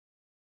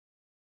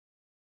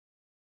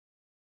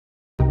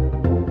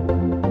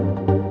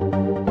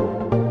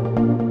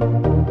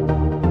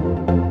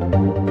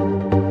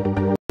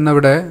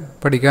ഇന്നിവിടെ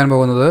പഠിക്കാൻ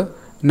പോകുന്നത്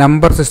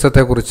നമ്പർ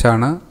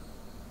സിസ്റ്റത്തെക്കുറിച്ചാണ്.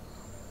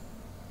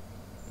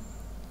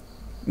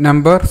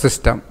 നമ്പർ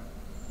സിസ്റ്റം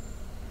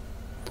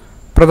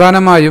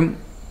പ്രധാനമായും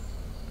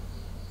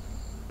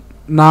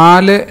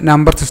 4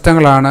 നമ്പർ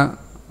സിസ്റ്റങ്ങളാണ്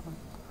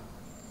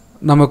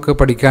നമുക്ക്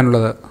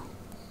പഠിക്കാനുള്ളത്.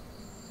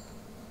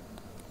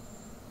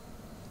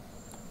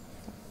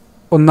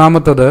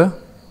 ഒന്നാമത്തത്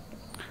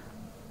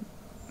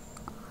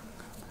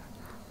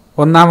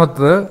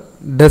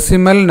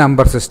decimal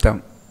number system.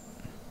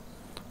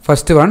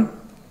 First one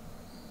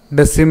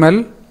decimal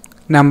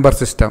number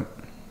system.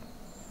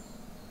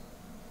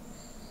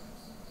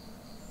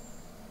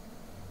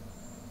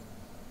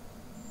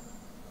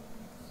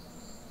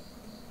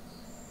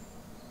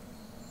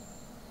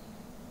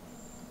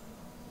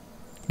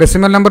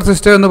 Decimal number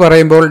system എന്ന്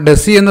പറയുമ്പോൾ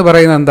ഡെസി എന്ന്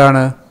പറയുന്നത്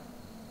എന്താണ്?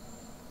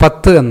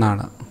 10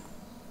 എന്നാണ്.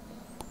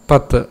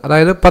 10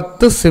 അതായത്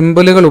 10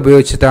 സിമ്പിളുകൾ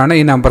ഉപയോഗിച്ചിട്ടാണ്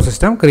ഈ നമ്പർ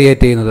സിസ്റ്റം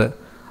ക്രിയേറ്റ് ചെയ്യുന്നത്.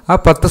 ആ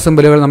 10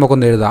 സിമ്പിളുകൾ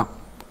നമുക്കൊന്ന് എഴുതാം.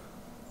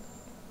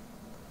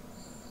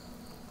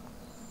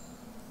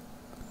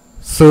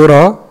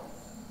 0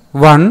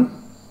 1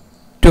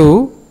 2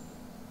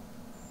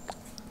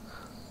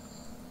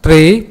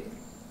 3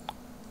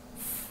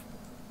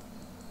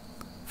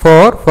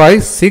 4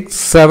 5 6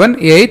 7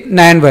 8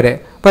 9 വരെ.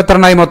 അപ്പോൾ എത്ര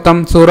എണ്ണമായി മൊത്തം?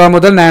 0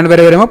 മുതൽ 9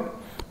 വരെ വരുമ്പോൾ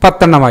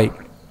 10 എണ്ണമായി.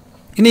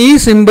 ഇനി ഈ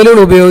സിമ്പിളുകൾ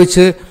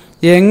ഉപയോഗിച്ച്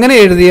എങ്ങനെ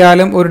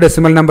എഴുതിയാലും ഒരു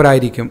ഡെസിമൽ നമ്പർ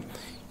ആയിരിക്കും.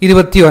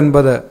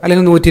 29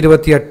 അല്ലെങ്കിൽ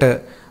 128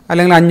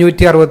 അല്ലെങ്കിൽ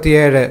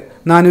 567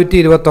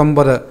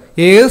 429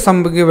 ഏത്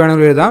സംഖ്യ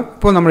വേണമെങ്കിലും എഴുതാം.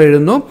 ഇപ്പോൾ നമ്മൾ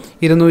എഴുതുന്നു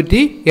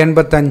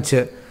 285.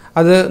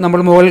 അത് നമ്മൾ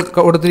മുകളിൽ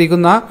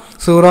കൊടുത്തിരിക്കുന്ന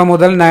 0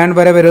 മുതൽ 9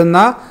 വരെ വരുന്ന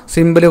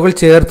സിമ്പിളുകൾ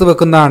ചേർത്ത്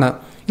വെക്കുന്നതാണ്.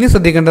 ഇനി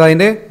ശ്രദ്ധിക്കേണ്ടത്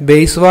അതിൻ്റെ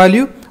ബേസ്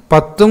വാല്യൂ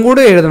 10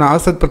 കൂടെ എഴുതണം. അത്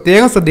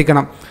പ്രത്യേകം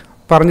ശ്രദ്ധിക്കണം.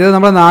 പറഞ്ഞത്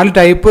നമ്മൾ 4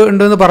 ടൈപ്പ്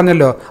ഉണ്ടെന്ന്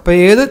പറഞ്ഞല്ലോ. അപ്പോൾ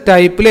ഏത്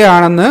ടൈപ്പിലെ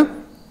ആണെന്ന്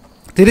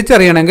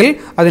തിരിച്ചറിയണമെങ്കിൽ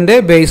അതിൻ്റെ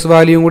ബേസ്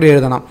വാല്യൂയും കൂടി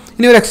എഴുതണം.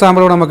 ഇനി ഒരു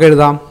എക്സാമ്പിൾ കൂടെ നമുക്ക്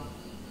എഴുതാം.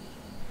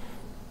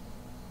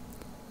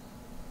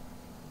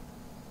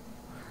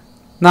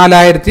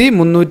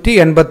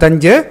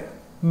 4385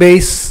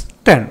 ബേസ്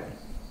 10.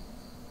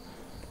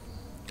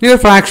 ഇനി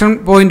ഒരു ഫ്രാക്ഷൻ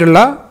പോയിന്റ് ഉള്ള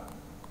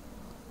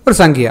ഒരു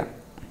സംഖ്യ.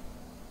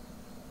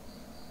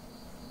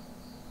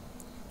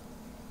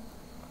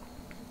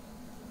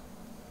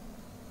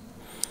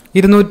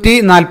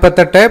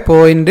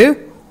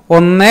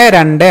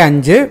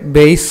 (248.125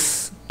 ബേസ്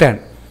 10).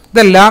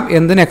 ഇതെല്ലാം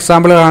എന്തിന്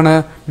എക്സാമ്പിളാണ്?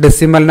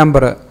 Decimal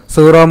number.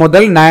 0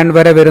 മുതൽ 9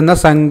 വരെ വരുന്ന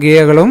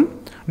സംഖ്യകളും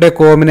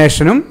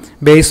കോമ്പിനേഷനും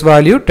ബേസ്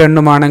വാല്യൂ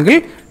 10 ആണെങ്കിൽ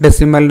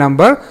ഡെസിമൽ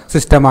നമ്പർ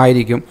സിസ്റ്റം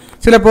ആയിരിക്കും.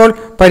 ചിലപ്പോൾ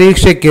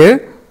പരീക്ഷയ്ക്ക്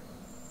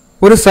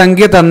ഒരു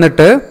സംഖ്യ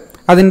തന്നിട്ട്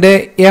അതിൻ്റെ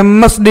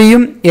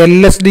MSDയും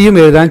LSDയും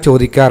എഴുതാൻ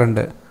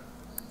ചോദിക്കാറുണ്ട്.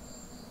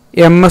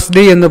 MSD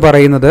എന്ന്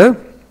പറയുന്നത്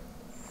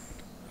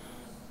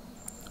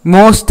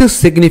മോസ്റ്റ്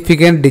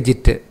സിഗ്നിഫിക്കൻറ്റ്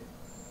ഡിജിറ്റ്.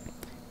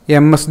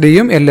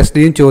 MSDയും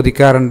LSDയും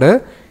ചോദിക്കാറുണ്ട്.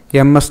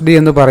 MSD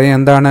എന്ന് പറയുന്നത്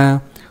എന്താണ്?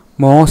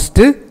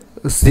 Most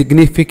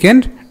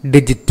significant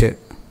digit.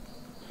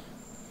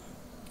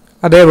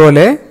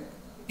 അതേപോലെ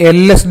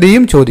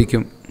LSDയും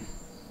ചോദിക്കും.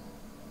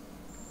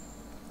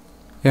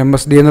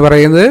 MSD എന്ന്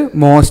പറയുന്നത്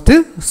മോസ്റ്റ്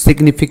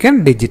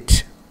സിഗ്നിഫിക്കൻറ്റ് ഡിജിറ്റ്.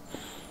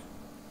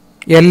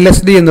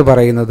 LSD എന്ന്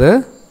പറയുന്നത്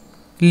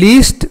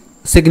ലീസ്റ്റ്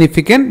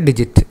സിഗ്നിഫിക്കൻറ്റ്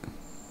ഡിജിറ്റ്.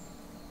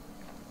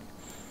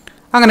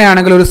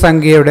 അങ്ങനെയാണെങ്കിൽ ഒരു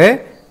സംഖ്യയുടെ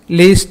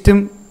ലീസ്റ്റും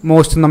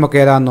മോസ്റ്റും നമുക്ക്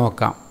ഏതാന്ന്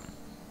നോക്കാം.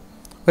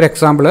 ഒരു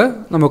എക്സാമ്പിൾ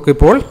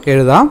നമുക്കിപ്പോൾ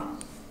എഴുതാം.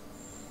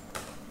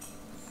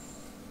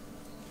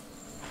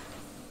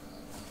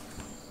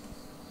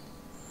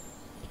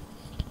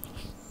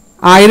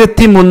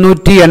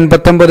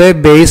 1389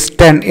 ബേസ്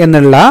 10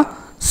 എന്നുള്ള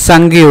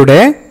സംഖ്യയുടെ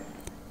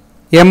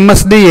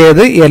MSD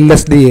ഏത്,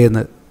 LSD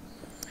ഏത്?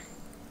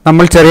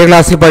 നമ്മൾ ചെറിയ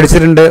ക്ലാസ്സിൽ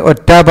പഠിച്ചിട്ടുണ്ട്.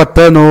 ഒറ്റ,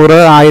 10, 100,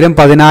 1000,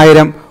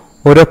 10000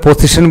 ഓരോ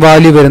പൊസിഷൻ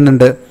വാല്യൂ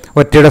വരുന്നുണ്ട്.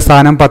 ഒറ്റയുടെ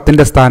സ്ഥാനം,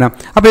 10ൻ്റെ സ്ഥാനം.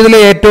 അപ്പോൾ ഇതിൽ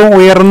ഏറ്റവും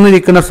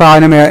ഉയർന്നിരിക്കുന്ന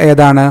സ്ഥാനം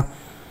ഏതാണ്?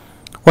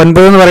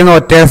 9 എന്ന് പറയുന്ന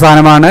ഒറ്റയുടെ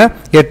സ്ഥാനമാണ്.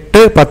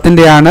 8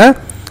 10ൻ്റെയാണ്.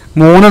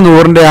 3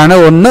 100ൻ്റെയാണ്.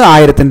 1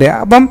 1000ൻ്റെ.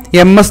 അപ്പം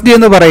MSD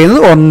എന്ന് പറയുന്നത്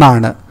 1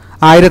 ആണ്.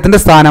 1000ൻ്റെ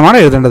സ്ഥാനമാണ്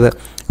എഴുതേണ്ടത്.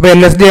 അപ്പോൾ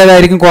LSD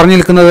ഏതായിരിക്കും കുറഞ്ഞു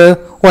നിൽക്കുന്നത്?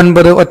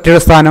 9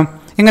 ഒറ്റയുടെ സ്ഥാനം.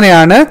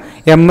 ഇങ്ങനെയാണ്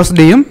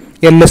MSDയും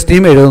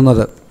LSDയും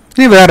എഴുതുന്നത്.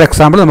 ഇനി വേറെ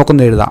എക്സാമ്പിൾ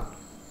നമുക്കൊന്ന് എഴുതാം.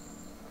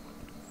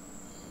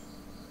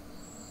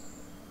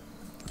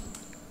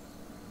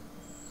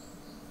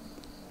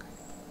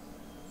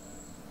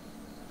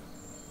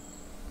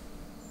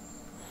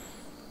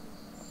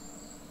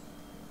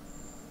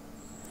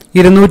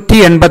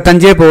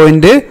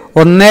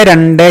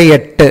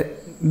 285.128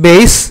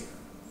 ബേസ്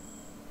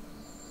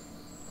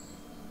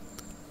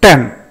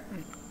 10.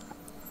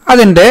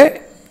 അതിൻ്റെ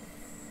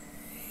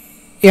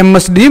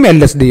MSDയും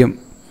LSDയും.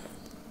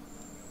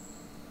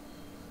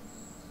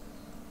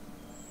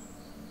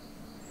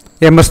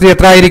 MSD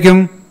എത്ര ആയിരിക്കും?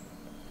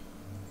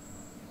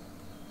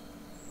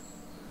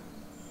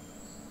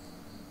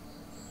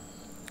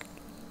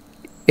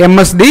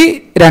 MSD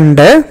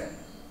 2.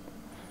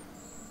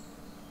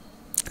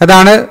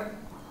 അതാണ്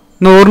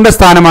 100ന്റെ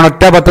സ്ഥാനമാണ്.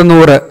 ഒറ്റ 10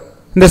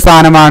 100ന്റെ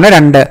സ്ഥാനമാണ്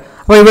 2.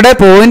 അപ്പോൾ ഇവിടെ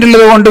പോയിന്റ്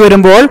ഉള്ളത് കൊണ്ട്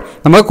വരുമ്പോൾ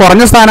നമുക്ക്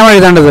കുറഞ്ഞ സ്ഥാനമാണ്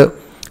എഴുതേണ്ടത്.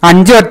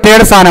 5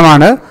 ഒറ്റയുടെ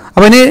സ്ഥാനമാണ്.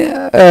 അപ്പോൾ ഇനി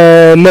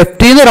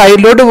ലെഫ്റ്റിൽ നിന്ന്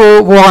റൈറ്റിലോട്ട്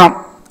പോകണം,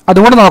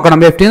 അതുകൊണ്ട് നോക്കണം.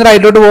 ലെഫ്റ്റിൽ നിന്ന്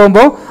റൈറ്റിലോട്ട്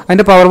പോകുമ്പോൾ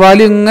അതിൻ്റെ പവർ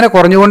വാല്യൂ ഇങ്ങനെ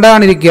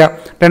കുറഞ്ഞുകൊണ്ടാണ് ഇരിക്കുക.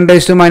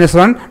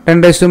 10⁻⁻1,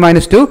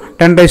 10⁻²,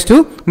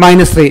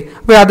 10⁻3.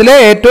 അപ്പോൾ അതിലെ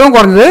ഏറ്റവും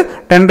കുറഞ്ഞത്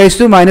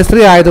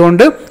 10⁻³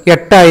 ആയതുകൊണ്ട്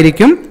 8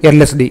 ആയിരിക്കും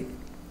LSD.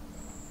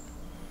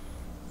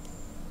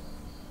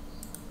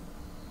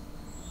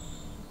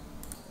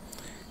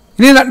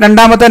 ഇനി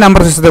രണ്ടാമത്തെ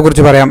നമ്പർ സിസ്റ്റത്തെ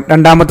കുറിച്ച് പറയാം.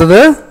 രണ്ടാമത്തത്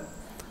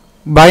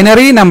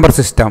binary number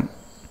system.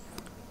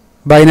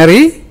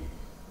 Binary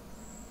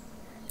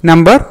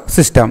number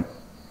system.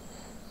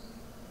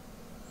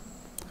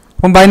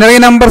 അപ്പം ബൈനറി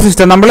നമ്പർ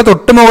സിസ്റ്റം നമ്മൾ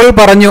തൊട്ട് മുകളിൽ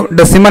പറഞ്ഞു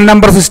decimal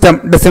number system.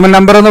 Decimal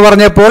number എന്ന്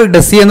പറഞ്ഞപ്പോൾ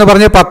ഡെസി എന്ന്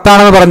പറഞ്ഞ് 10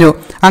 ആണെന്ന് പറഞ്ഞു.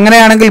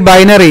 അങ്ങനെയാണെങ്കിൽ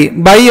ബൈനറി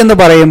ബൈ എന്ന്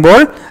പറയുമ്പോൾ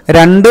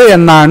 2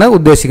 എന്നാണ്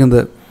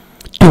ഉദ്ദേശിക്കുന്നത്,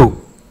 2.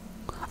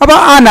 അപ്പോൾ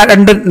ആ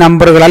 2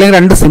 നമ്പറുകൾ അല്ലെങ്കിൽ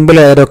 2 സിമ്പിൾ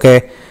ഏതൊക്കെ?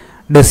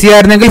 ഡെസി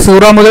ആയിരുന്നെങ്കിൽ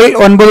 0 മുതൽ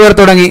 9 വരെ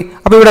തുടങ്ങി.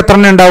 അപ്പോൾ ഇവിടെ എത്ര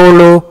എണ്ണം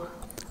ഉണ്ടാവുള്ളൂ?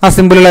 ആ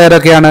സിമ്പിളുകൾ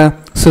ഏതൊക്കെയാണ്?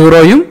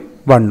 0യും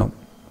 1ഉം.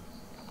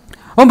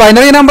 അപ്പം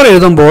ബൈനറി നമ്പർ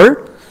എഴുതുമ്പോൾ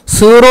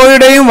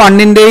 0യുടെയും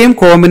 1ൻ്റെയും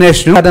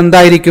കോമ്പിനേഷനും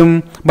അതെന്തായിരിക്കും?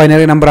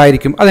 ബൈനറി നമ്പർ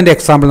ആയിരിക്കും. അതിൻ്റെ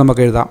എക്സാമ്പിൾ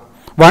നമുക്ക് എഴുതാം.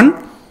 1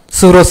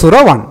 0 0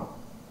 1,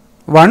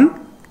 1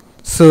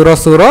 0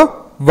 0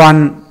 1.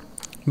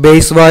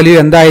 ബേസ് വാല്യൂ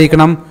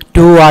എന്തായിരിക്കണം?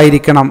 2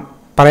 ആയിരിക്കണം.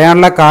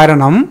 പറയാനുള്ള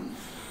കാരണം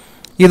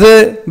ഇത്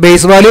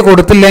ബേസ് വാല്യൂ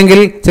കൊടുത്തില്ലെങ്കിൽ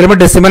ചിലപ്പോൾ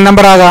ഡെസിമൽ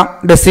നമ്പർ ആകാം.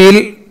 ഡെസിയിൽ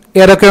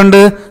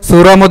ഏതൊക്കെയുണ്ട്?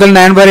 0 മുതൽ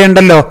 9 വരെ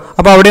ഉണ്ടല്ലോ.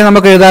 അപ്പോൾ അവിടെ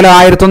നമുക്ക് എഴുതാമല്ലോ,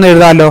 1001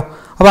 എഴുതാമല്ലോ.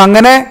 അപ്പോൾ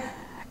അങ്ങനെ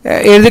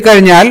എഴുതി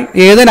കഴിഞ്ഞാൽ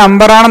ഏത്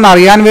നമ്പറാണെന്ന്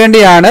അറിയാൻ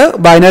വേണ്ടിയാണ്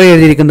ബൈനറി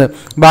എഴുതിയിരിക്കുന്നത്.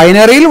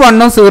 ബൈനറിയിൽ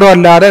 1ഉം 0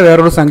 അല്ലാതെ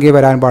വേറൊരു സംഖ്യ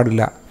വരാൻ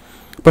പാടില്ല.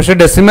 പക്ഷേ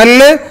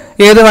ഡെസിമലിൽ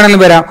ഏത്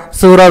വേണമെങ്കിലും വരാം.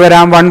 0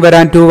 വരാം, 1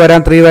 വരാം, 2 വരാം,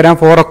 3 വരാം,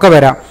 4 ഒക്കെ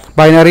വരാം.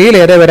 ബൈനറിയിൽ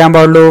ഏതേ വരാൻ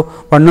പാടുള്ളൂ?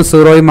 1ഉം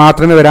 0യും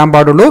മാത്രമേ വരാൻ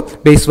പാടുള്ളൂ.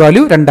 ബേസ്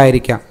വാല്യൂ 2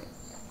 ആയിരിക്കാം.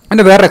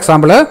 അതിൻ്റെ വേറെ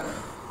എക്സാമ്പിൾ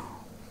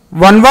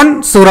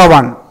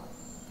 1101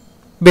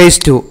 ബേസ്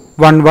 2,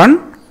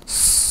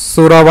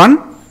 1101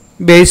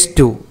 ബേസ്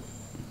 2.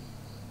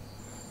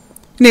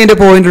 ഇനി ഇതിൻ്റെ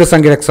പോയിന്റുള്ള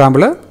സംഖ്യയുടെ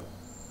എക്സാമ്പിൾ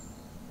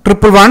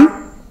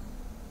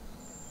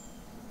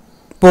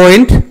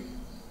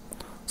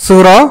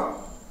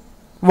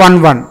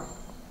 111.011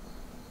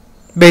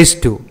 ബേസ്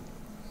 2.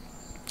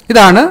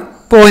 ഇതാണ്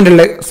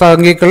പോയിന്റുള്ള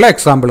സംഖ്യക്കുള്ള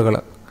എക്സാമ്പിളുകൾ.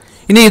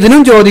 ഇനി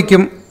ഇതിനും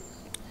ചോദിക്കും,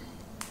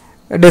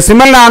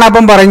 ഡെസിമലിലാണ്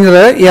അപ്പം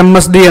പറയുന്നത്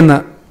MSD എന്ന്.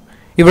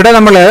 ഇവിടെ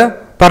നമ്മൾ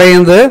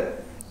പറയുന്നത്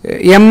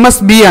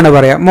MSB ആണ്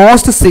പറയുക,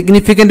 most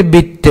significant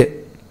bit.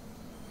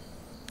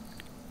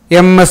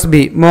 MSB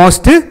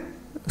most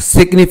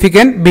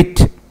significant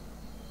bit.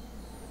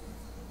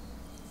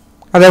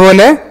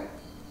 അതേപോലെ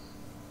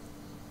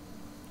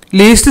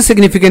ലീസ്റ്റ്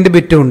സിഗ്നിഫിക്കൻറ്റ്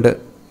ബിറ്റും ഉണ്ട്.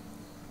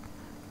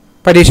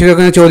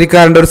 പരീക്ഷയ്ക്കൊക്കെ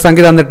ചോദിക്കാറുണ്ട്, ഒരു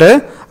സംഖ്യ തന്നിട്ട്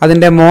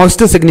അതിൻ്റെ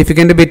മോസ്റ്റ്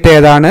സിഗ്നിഫിക്കൻറ്റ് ബിറ്റ്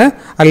ഏതാണ്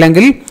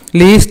അല്ലെങ്കിൽ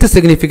ലീസ്റ്റ്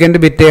സിഗ്നിഫിക്കൻറ്റ്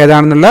ബിറ്റ്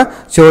ഏതാണെന്നുള്ള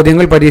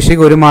ചോദ്യങ്ങൾ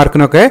പരീക്ഷയ്ക്ക് 1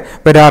 മാർക്കിനൊക്കെ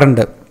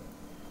വരാറുണ്ട്.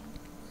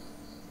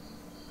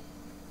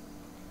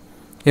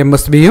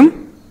 MSBയും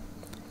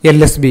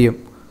LSBയും.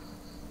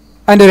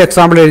 അതിൻ്റെ ഒരു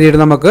എക്സാമ്പിൾ എഴുതിയിട്ട്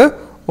നമുക്ക്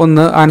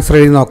ഒന്ന് ആൻസർ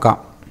എഴുതി നോക്കാം.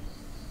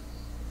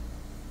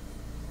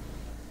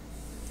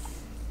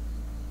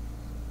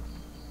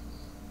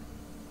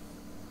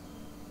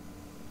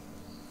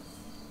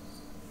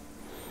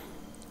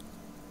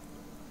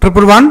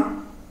 Triple 1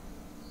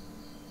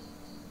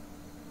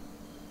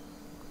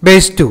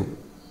 base 2.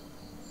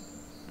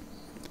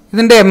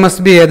 ഇതിൻ്റെ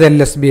MSB ഏത്,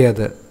 LSB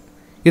ഏത്?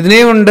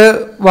 ഇതിനെയും ഉണ്ട്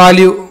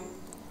വാല്യൂ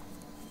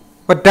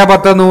 1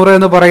 10 100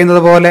 എന്ന്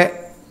പറയുന്നത് പോലെ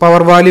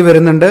പവർ വാല്യൂ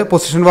വരുന്നുണ്ട്,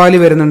 പൊസിഷൻ വാല്യൂ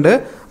വരുന്നുണ്ട്.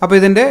 അപ്പോൾ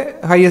ഇതിൻ്റെ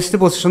ഹയസ്റ്റ്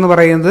പൊസിഷൻ എന്ന്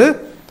പറയുന്നത്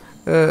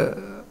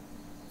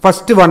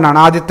ഫസ്റ്റ് 1 ആണ്,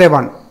 ആദ്യത്തെ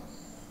 1.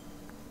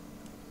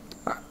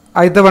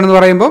 ആദ്യത്തെ 1 എന്ന്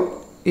പറയുമ്പം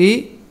ഈ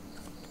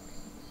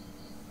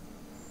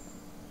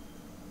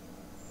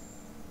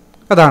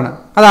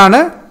അതാണ്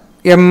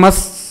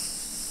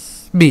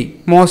MSB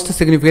most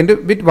significant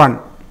bit 1.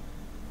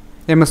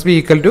 MSB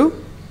equal to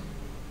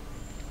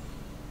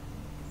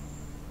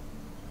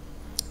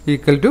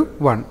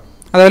 1.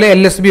 അതുപോലെ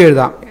LSB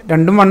എഴുതാം,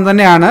 രണ്ടും 1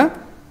 തന്നെയാണ്.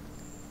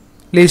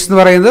 ലീസ്റ്റ് എന്ന്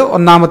പറയുന്നത്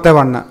ഒന്നാമത്തെ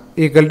 1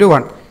 ഈക്വൽ ടു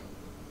 1.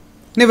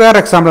 ഇനി വേറെ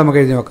എക്സാമ്പിൾ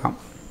നമുക്ക് എഴുതി നോക്കാം.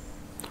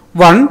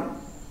 1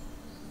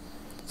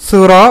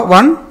 0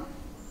 1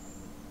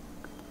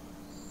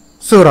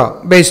 0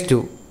 ബേസ്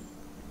 2.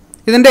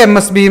 ഇതിൻ്റെ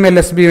MSBയും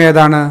LSBയും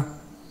ഏതാണ്?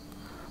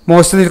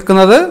 മോസ്റ്റ്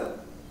നിൽക്കുന്നത്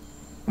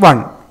 1,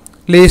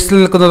 ലീസ്റ്റിൽ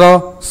നിൽക്കുന്നതോ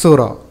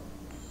 0.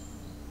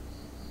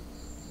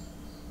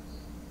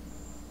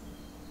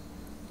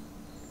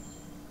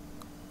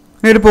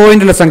 ഇനി ഒരു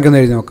പോയിന്റുള്ള സംഖ്യ ഒന്ന്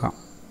എഴുതി നോക്കാം.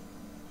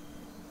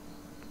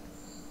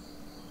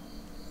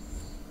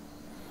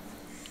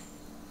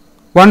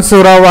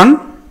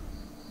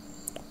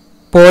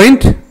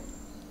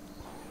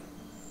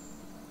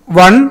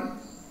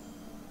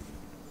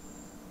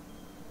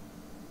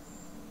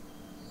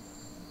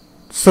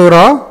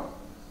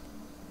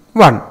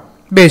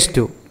 ബേസ്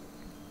 2.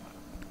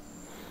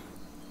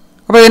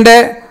 അപ്പോൾ ഇതിൻ്റെ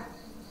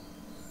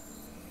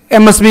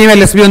MSBയും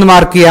LSBയും ഒന്ന്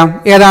മാർക്ക് ചെയ്യാം.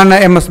 ഏതാണ്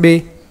MSB?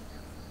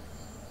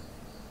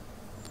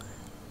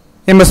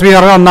 MSB എന്ന്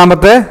പറഞ്ഞാൽ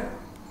ഒന്നാമത്തെ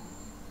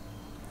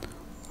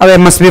അത്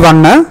MSB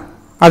 1.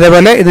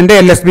 അതേപോലെ ഇതിൻ്റെ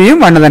LSBയും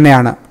 1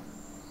 തന്നെയാണ്.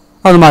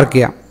 അതൊന്ന് മാർക്ക്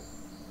ചെയ്യാം,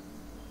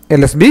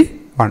 LSB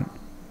 1.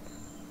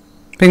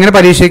 അപ്പം ഇങ്ങനെ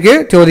പരീക്ഷയ്ക്ക്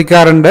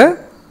ചോദിക്കാറുണ്ട്,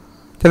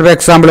 ചിലപ്പോൾ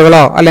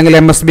എക്സാമ്പിളുകളോ അല്ലെങ്കിൽ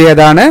MSB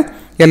ഏതാണ്,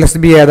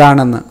 LSB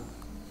ഏതാണെന്ന്.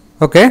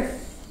 ഓക്കെ,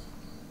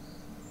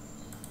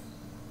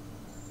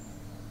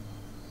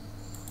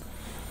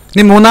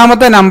 ഇനി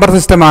മൂന്നാമത്തെ നമ്പർ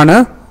സിസ്റ്റമാണ്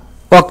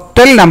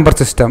octal number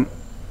system.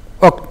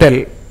 Octal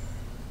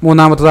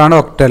മൂന്നാമത്തതാണ്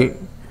octal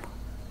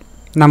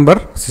number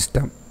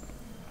system.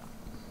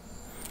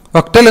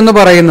 Octal എന്ന്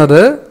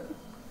പറയുന്നത്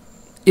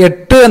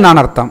 8 എന്നാണ്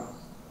അർത്ഥം.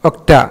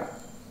 ഒക്ട,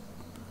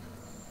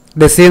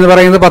 ഡെസി എന്ന്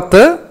പറയുന്നത്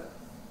 10,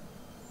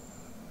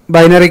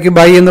 ബൈനറിക്ക്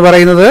ബൈ എന്ന്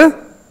പറയുന്നത്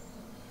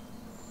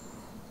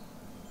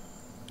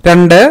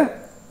 2,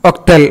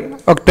 ഒക്ടൽ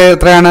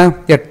എത്രയാണ്?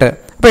 8.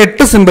 അപ്പോൾ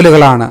 8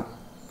 സിമ്പിളുകളാണ്.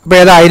 അപ്പോൾ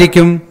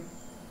ഏതായിരിക്കും?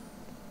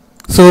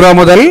 0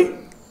 മുതൽ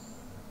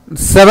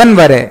 7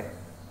 വരെ,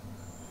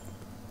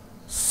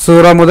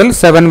 0 മുതൽ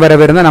 7 വരെ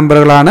വരുന്ന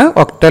നമ്പറുകളാണ്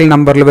ഒക്ടൽ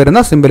നമ്പറിൽ വരുന്ന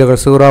സിമ്പിളുകൾ.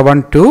 0,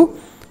 1, 2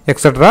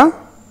 എക്സെട്ര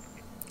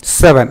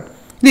 7.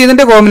 ഇനി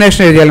ഇതിൻ്റെ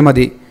കോമ്പിനേഷൻ എഴുതിയാൽ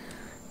മതി.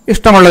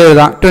 ഇഷ്ടമുള്ളത്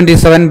എഴുതാം.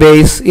 27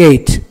 ബേസ്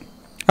 8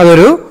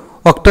 അതൊരു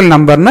ഒക്ടൽ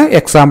നമ്പറിന്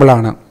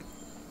എക്സാമ്പിളാണ്.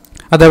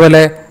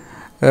 അതേപോലെ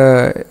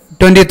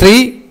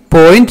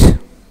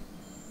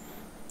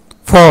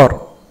 23.4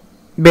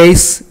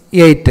 ബേസ്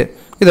 8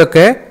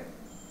 ഇതൊക്കെ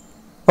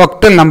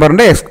ഒക്ടൽ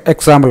നമ്പറിൻ്റെ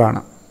എക്സാമ്പിളാണ്.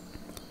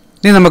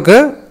 ഇനി നമുക്ക്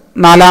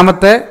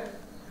നാലാമത്തെ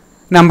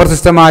നമ്പർ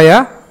സിസ്റ്റമായ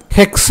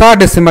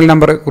ഹെക്സാഡെസിമൽ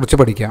നമ്പറെ കുറിച്ച്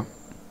പഠിക്കാം.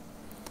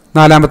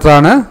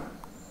 നാലാമത്തേതാണ്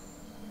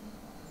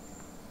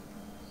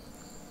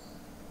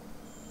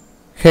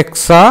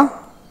ഹെക്സാഡെസിമൽ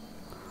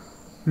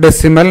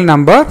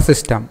നമ്പർ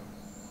സിസ്റ്റം.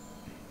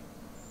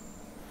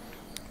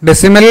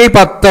 ഡെസിമലിൽ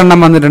 10 എണ്ണം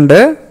വന്നിട്ടുണ്ട്,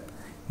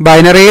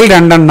 ബൈനറിയിൽ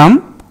 2 എണ്ണം,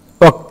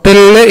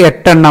 ഒക്ടലിൽ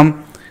 8 എണ്ണം.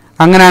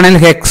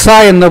 അങ്ങനെയാണെങ്കിൽ ഹെക്സ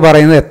എന്ന്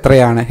പറയുന്നത്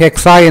എത്രയാണ്?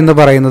 ഹെക്സ എന്ന്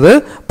പറയുന്നത്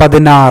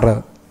 16.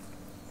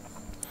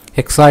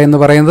 ഹെക്സ എന്ന്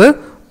പറയുന്നത്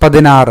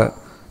 16.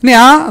 ഇനി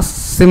ആ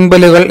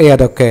സിമ്പിളുകൾ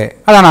ഏതൊക്കെ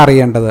അതാണ്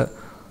അറിയേണ്ടത്.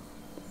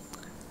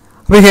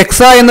 അപ്പോൾ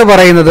ഹെക്സ എന്ന്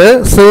പറയുന്നത്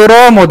 0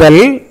 മുതൽ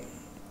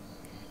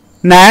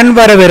 9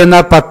 വരെ വരുന്ന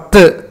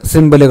 10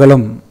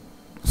 സിമ്പിളുകളും,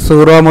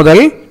 0 മുതൽ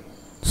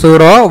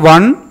 0,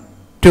 1,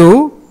 2,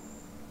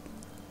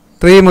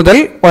 3 മുതൽ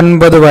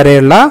 9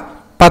 വരെയുള്ള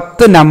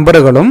 10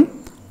 നമ്പറുകളും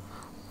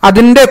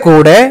അതിൻ്റെ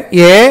കൂടെ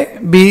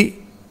ABCDEF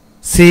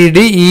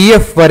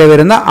വരെ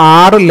വരുന്ന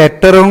 6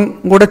 ലെറ്ററും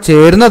കൂടെ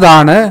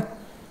ചേരുന്നതാണ്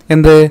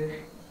എന്ത്?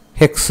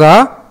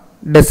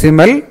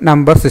 Hexadecimal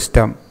number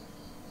system.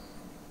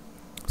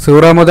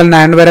 0 മുതൽ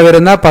 9 വരെ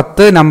വരുന്ന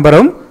 10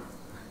 നമ്പറും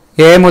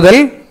A മുതൽ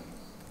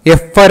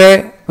F വരെ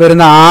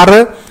വരുന്ന 6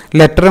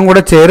 ലെറ്ററും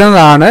കൂടെ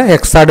ചേരുന്നതാണ്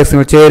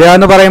ഹെക്സാഡെസിമൽ. ചേരുക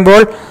എന്ന്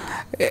പറയുമ്പോൾ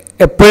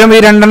എപ്പോഴും ഈ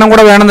 2 എണ്ണം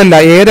കൂടെ വേണമെന്നില്ല.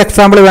 ഏത്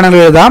എക്സാമ്പിൾ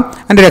വേണമെങ്കിലും എഴുതാം.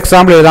 അതിൻ്റെ ഒരു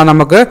എക്സാമ്പിൾ എഴുതാം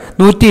നമുക്ക്.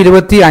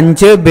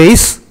 125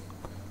 ബേസ്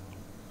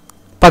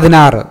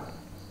 16.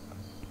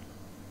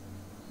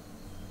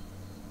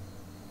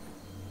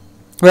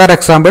 വേറെ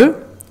എക്സാമ്പിൾ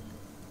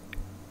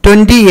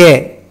 20A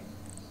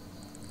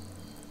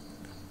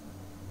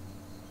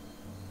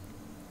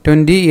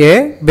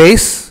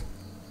ബേസ്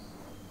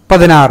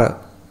 16.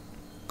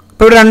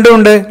 ഇപ്പോൾ ഇവിടെ രണ്ടും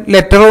ഉണ്ട്,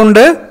 ലെറ്ററും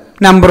ഉണ്ട്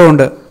നമ്പറും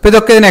ഉണ്ട്. അപ്പോൾ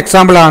ഇതൊക്കെ ഇതിന്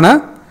എക്സാമ്പിളാണ്.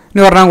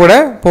 ഇനി പറഞ്ഞാൽ കൂടെ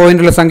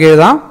പോയിന്റുള്ള സംഖ്യ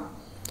എഴുതാം.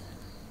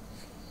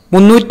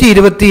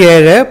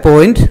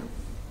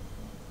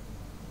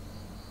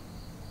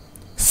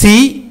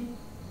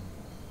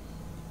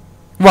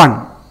 327.C1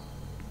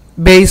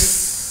 base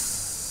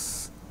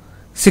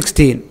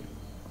 16.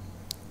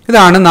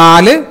 ഇതാണ്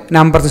 4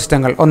 നമ്പർ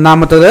സിസ്റ്റങ്ങൾ.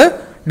 ഒന്നാമത്തത്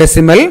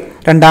ഡെസിമൽ,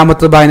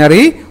 രണ്ടാമത്തത്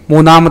ബൈനറി,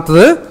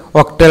 മൂന്നാമത്തത്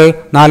ഒക്ടൽ,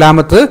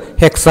 നാലാമത്തത്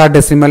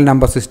ഹെക്സാഡെസിമൽ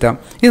നമ്പർ സിസ്റ്റം.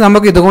 ഇനി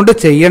നമുക്ക് ഇതുകൊണ്ട്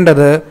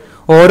ചെയ്യേണ്ടത്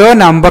ഓരോ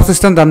നമ്പർ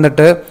സിസ്റ്റം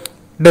തന്നിട്ട്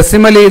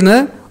ഡെസിമലിൽ നിന്ന്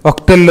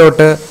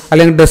ഒക്ടലിലോട്ട്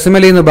അല്ലെങ്കിൽ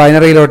ഡെസിമലിൽ നിന്ന്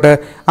ബൈനറിയിലോട്ട്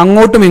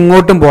അങ്ങോട്ടും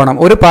ഇങ്ങോട്ടും പോകണം.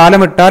 ഒരു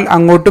പാലം ഇട്ടാൽ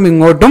അങ്ങോട്ടും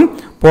ഇങ്ങോട്ടും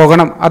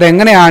പോകണം.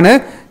 അതെങ്ങനെയാണ്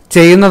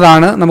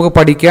ചെയ്യുന്നതാണ് നമുക്ക്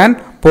പഠിക്കാൻ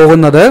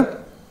പോകുന്നത്.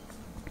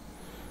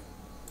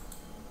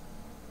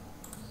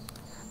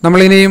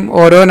 നമ്മളിനിയും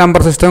ഓരോ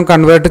നമ്പർ സിസ്റ്റവും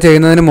കൺവേർട്ട്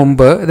ചെയ്യുന്നതിന്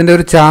മുമ്പ് ഇതിൻ്റെ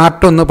ഒരു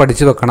ചാർട്ട് ഒന്ന്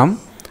പഠിച്ചു വെക്കണം.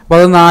 അപ്പോൾ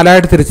അത്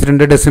 4ആയിട്ട്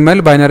തിരിച്ചിട്ടുണ്ട്: ഡെസിമൽ,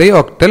 ബൈനറി,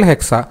 ഒക്ടൽ,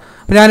 ഹെക്സ.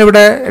 അപ്പോൾ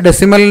ഞാനിവിടെ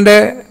ഡെസിമലിൻ്റെ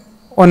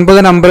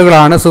 9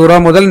 നമ്പറുകളാണ് 0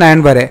 മുതൽ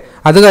 9 വരെ.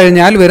 അത്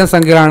കഴിഞ്ഞാൽ വരുന്ന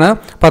സംഖ്യകളാണ്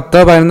 10,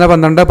 11,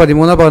 12,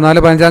 13, 14,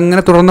 15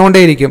 അങ്ങനെ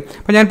തുടർന്നുകൊണ്ടേയിരിക്കും.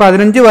 അപ്പോൾ ഞാൻ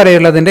 15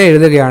 വരെയുള്ളതിൻ്റെ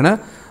എഴുതുകയാണ്.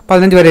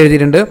 15 വരെ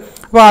എഴുതിയിട്ടുണ്ട്.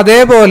 അപ്പോൾ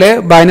അതേപോലെ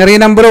ബൈനറി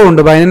നമ്പറും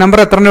ഉണ്ട്. ബൈനറി നമ്പർ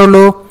എത്രയേ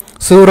ഉള്ളൂ?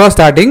 0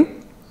 സ്റ്റാർട്ടിങ്.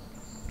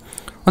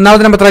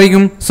 ഒന്നാമത്തെ നമ്പർ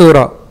എത്രയായിരിക്കും?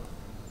 0.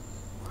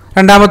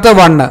 രണ്ടാമത്തെ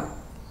 1.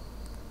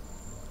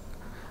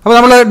 അപ്പോൾ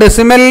നമ്മൾ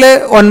ഡെസിമലിൽ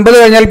 9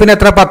 കഴിഞ്ഞാൽ പിന്നെ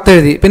എത്ര? 10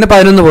 എഴുതി, പിന്നെ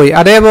 11 പോയി.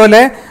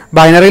 അതേപോലെ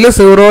ബൈനറിയിൽ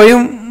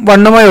 0യും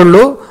 1ഉമേ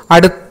ഉള്ളൂ.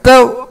 അടുത്ത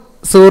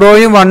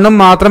 0യും 1ഉം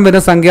മാത്രം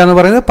വരുന്ന സംഖ്യ എന്ന്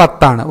പറയുന്നത്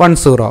 10ആണ്.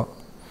 10.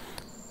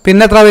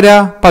 പിന്നെ എത്ര വരിക?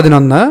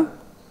 11.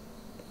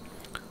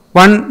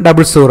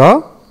 100,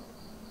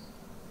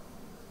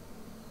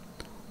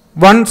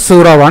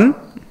 101,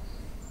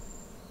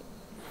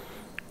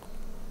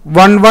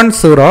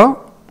 110,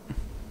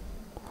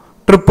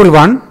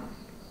 111.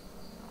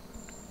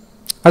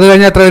 അത്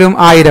കഴിഞ്ഞാൽ എത്ര വരും?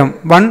 1000.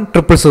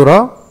 100,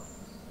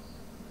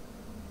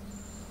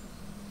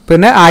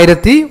 പിന്നെ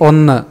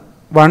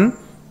 1001,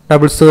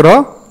 100,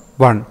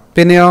 1.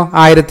 പിന്നെയോ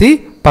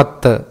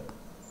 1010,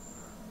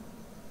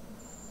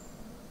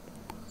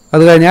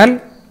 അത് കഴിഞ്ഞാൽ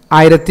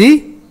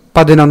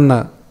 1011.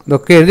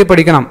 ഇതൊക്കെ എഴുതി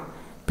പഠിക്കണം.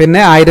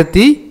 പിന്നെ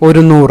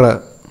 1100.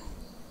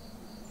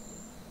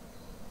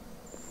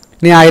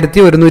 ഇനി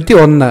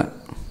 1101.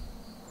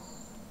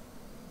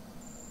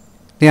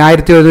 ഇനി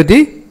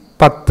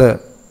 1110.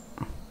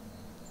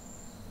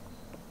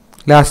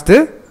 ലാസ്റ്റ്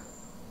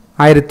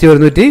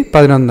 1111.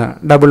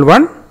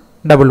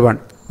 1111.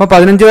 അപ്പോൾ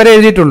 15 വരെ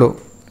എഴുതിയിട്ടുള്ളൂ.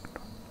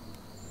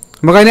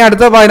 നമുക്കതിന്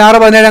അടുത്ത 16,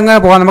 17 അങ്ങനെ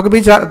പോകാം. നമുക്കിപ്പോൾ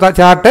ഈ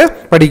ചാർട്ട്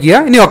പഠിക്കുക.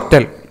 ഇനി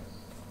ഒക്ടൽ.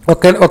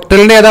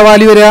 ഒക്ടലിൻ്റെ ഏതാ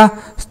വാല്യൂ വരിക?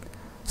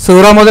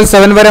 0 മുതൽ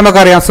 7 വരെ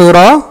നമുക്കറിയാം.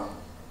 0,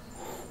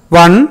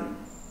 1,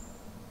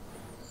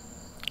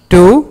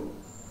 2,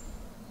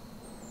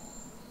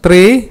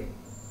 3,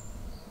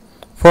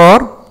 4,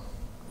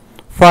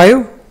 5,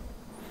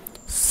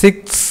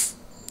 6,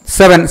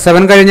 7.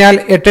 7 കഴിഞ്ഞാൽ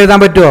 8 എഴുതാൻ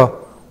പറ്റുമോ?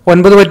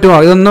 9 പറ്റുമോ?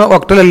 ഇതൊന്നും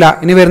ഒക്ടലല്ല.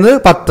 ഇനി വരുന്നത്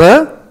 10,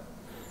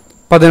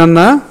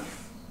 11,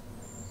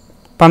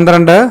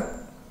 12,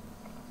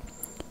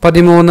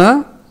 13,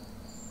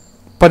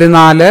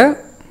 14,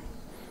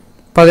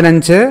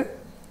 15,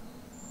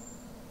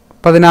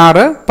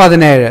 16,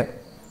 17.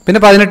 പിന്നെ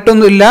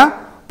 18 ഇല്ല,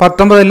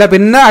 19 ഇല്ല.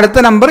 പിന്നെ അടുത്ത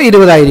നമ്പർ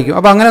 20 ആയിരിക്കും.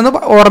 അപ്പോൾ അങ്ങനെ ഒന്ന്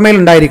ഓർമ്മയിൽ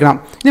ഉണ്ടായിരിക്കണം.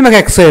 ഇനി നമുക്ക്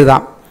ഹെക്സ്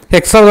എഴുതാം.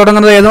 ഹെക്സ്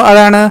തുടങ്ങുന്നത് ഏതോ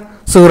അതാണ്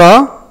 0.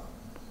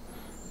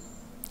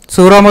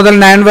 0 മുതൽ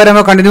 9 വരെ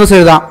നമുക്ക് കണ്ടിന്യൂസ്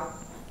എഴുതാം.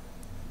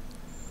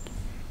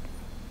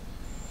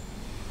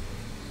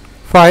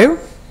 5,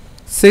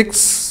 6,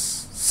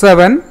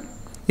 7,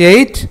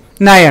 8,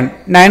 9.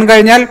 9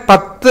 കഴിഞ്ഞാൽ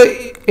 10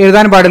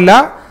 എഴുതാൻ പാടില്ല.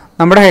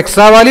 നമ്മുടെ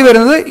ഹെക്സാ വാല്യൂ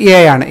വരുന്നത് എ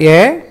ആണ്. A,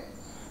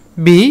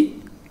 B,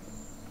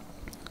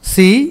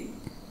 C,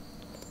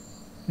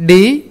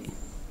 D,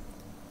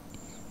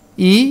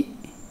 E,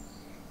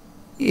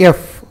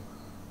 F.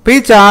 ഇപ്പോൾ ഈ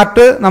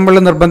ചാർട്ട് നമ്മൾ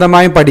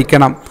നിർബന്ധമായും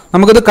പഠിക്കണം.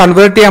 നമുക്കിത്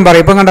കൺവേർട്ട് ചെയ്യാൻ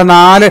പറയും. ഇപ്പം കണ്ട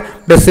 4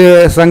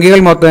 സംഖ്യകൾ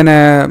മൊത്തം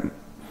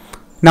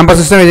നമ്പർ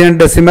സിസ്റ്റം എഴുതിയ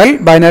decimal,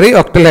 binary,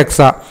 octal,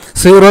 Hexa.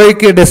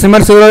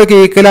 Decimal 0ക്ക്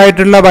equal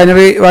ആയിട്ടുള്ള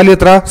ബൈനറി വാല്യൂ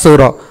എത്ര?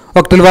 0.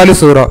 Octal value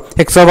 0.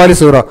 Hexa value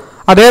 0.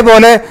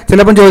 അതേപോലെ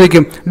ചിലപ്പം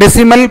ചോദിക്കും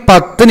ഡെസിമൽ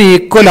 10ന്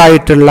ഈക്വൽ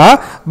ആയിട്ടുള്ള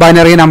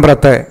ബൈനറി നമ്പർ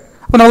എത്ര?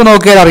 അപ്പോൾ നമുക്ക്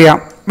നോക്കിയാൽ അറിയാം.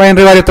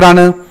 ബൈനറി വാല്യൂ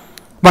എത്രയാണ്?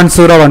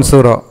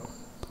 1010.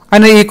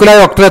 അതിന് ഈക്വലായ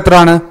ഒക്ടൽ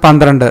എത്രയാണ്?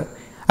 12.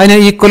 അതിന്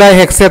ഈക്വലായ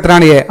ഹെക്സ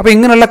എത്രയാണ്? എ. അപ്പോൾ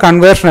ഇങ്ങനെയുള്ള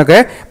കൺവേർഷനൊക്കെ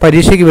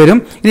പരീക്ഷയ്ക്ക് വരും.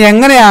 ഇനി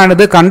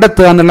എങ്ങനെയാണിത്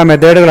കണ്ടെത്തുക എന്നുള്ള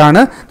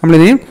മെത്തേഡുകളാണ്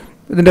നമ്മളിനിയും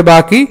ഇതിൻ്റെ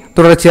ബാക്കി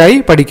തുടർച്ചയായി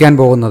പഠിക്കാൻ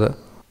പോകുന്നത്.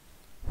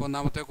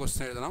 ഒന്നാമത്തെ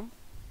ക്വസ്റ്റ്യൻ എഴുതണം.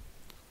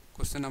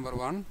 Question number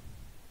 1.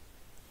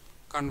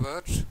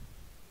 Convert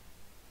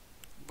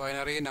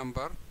binary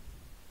number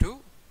two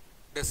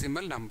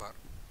decimal number.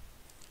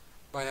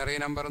 Binary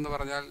number എന്ന്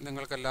പറഞ്ഞാൽ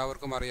നിങ്ങൾക്ക്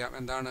എല്ലാവർക്കും അറിയാം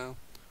എന്താണ്?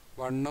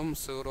 1ഉം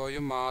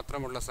 0യും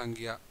മാത്രമുള്ള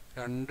സംഖ്യ.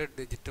 2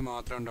 ഡിജിറ്റ്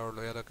മാത്രമേ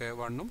ഉണ്ടാവുള്ളൂ. ഏതൊക്കെ?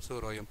 1ഉം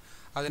 0യും.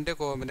 അതിൻ്റെ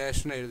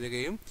കോമ്പിനേഷൻ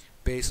എഴുതുകയും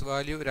ബേസ്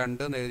വാല്യൂ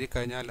 2 എന്ന് എഴുതി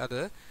കഴിഞ്ഞാൽ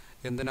അത്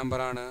എന്ത്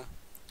നമ്പറാണ്?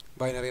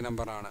 ബൈനറി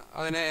നമ്പറാണ്.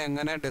 അതിനെ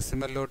എങ്ങനെ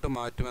ഡെസിമലിലോട്ട്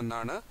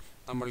മാറ്റുമെന്നാണ്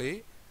നമ്മൾ ഈ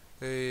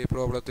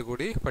പ്രോബ്ലത്തിൽ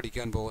കൂടി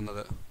പഠിക്കാൻ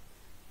പോകുന്നത്.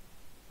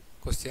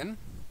 Question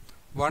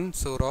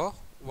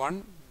 101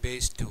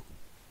 base 2.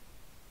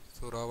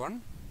 01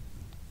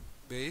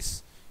 base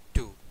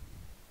 2.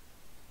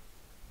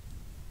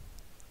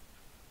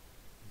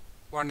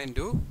 1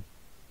 into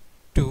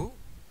 2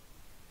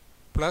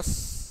 plus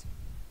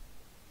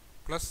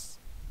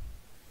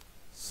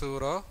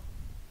 0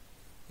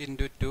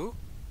 into 2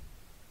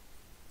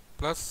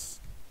 plus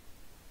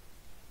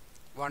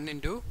 1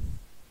 into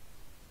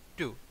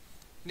 2.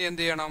 ഇനി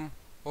എന്ത് ചെയ്യണം?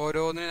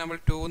 ഓരോന്നിനും നമ്മൾ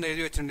 2 എന്ന്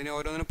എഴുതി വെച്ചിട്ടുണ്ട്. ഇനി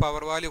ഓരോന്നിനും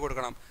പവർ വാല്യൂ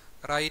കൊടുക്കണം.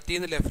 റൈറ്റിൽ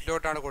നിന്ന്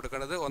ലെഫ്റ്റിലോട്ടാണ്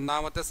കൊടുക്കുന്നത്.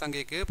 ഒന്നാമത്തെ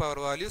സംഖ്യയ്ക്ക് പവർ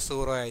വാല്യൂ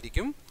 0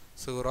 ആയിരിക്കും.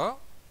 0,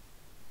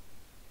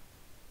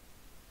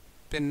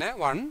 പിന്നെ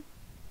 1,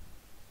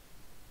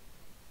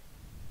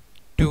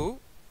 2,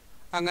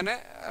 അങ്ങനെ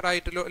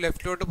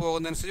ലെഫ്റ്റിലോട്ട്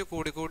പോകുന്നതനുസരിച്ച്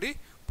കൂടി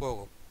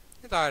പോകും.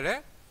 താഴെ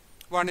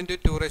 1 into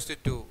 2 raised to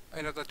 2.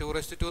 അതിനകത്ത് 2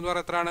 raised to 2 എന്ന്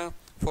പറഞ്ഞാൽ എത്രയാണ്?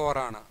 4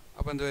 ആണ്.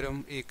 അപ്പോൾ എന്ത് വരും?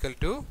 Equal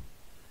to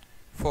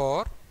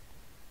 4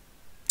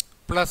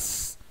 plus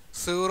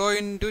 0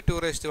 into 2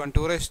 raised to 1.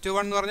 2 raised to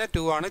 1 എന്ന് പറഞ്ഞാൽ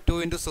 2 ആണ്. 2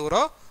 into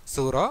 0,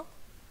 0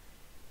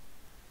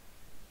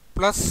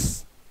 plus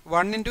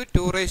 1 into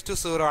 2 raised to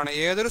 0 ആണ്.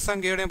 ഏതൊരു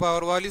സംഖ്യയുടെയും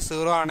പവർ വാല്യൂ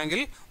 0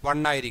 ആണെങ്കിൽ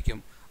 1 ആയിരിക്കും.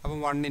 അപ്പം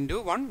 1 into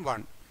 1,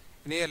 1.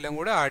 ഇനി എല്ലാം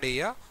കൂടെ ആഡ്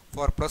ചെയ്യുക.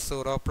 4 plus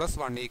 0 plus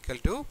 1 equal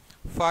to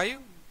 5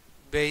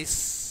 base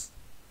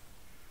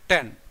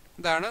 10.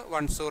 ഇതാണ്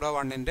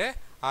 101ൻ്റെ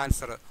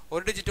ആൻസർ.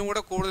 ഒരു ഡിജിറ്റും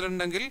കൂടെ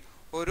കൂടുതലുണ്ടെങ്കിൽ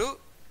ഒരു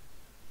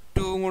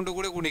 2 കൊണ്ട്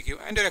കൂടി ഗുണിക്കും.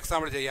 അതിൻ്റെ ഒരു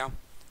എക്സാമ്പിൾ ചെയ്യാം.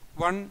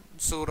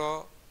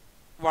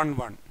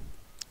 1011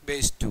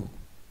 base 2.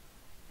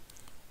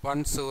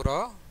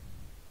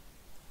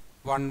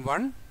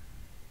 1011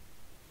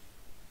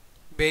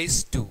 base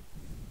 2.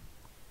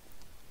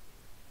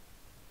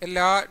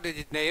 എല്ലാ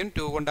ഡിജിറ്റിനെയും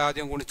 2 കൊണ്ട്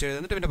ആദ്യം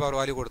ഗുണിച്ചെഴുതുന്നിട്ട് പിന്നെ പവർ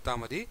വാല്യൂ കൊടുത്താൽ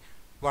മതി.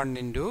 1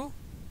 into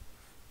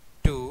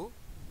 2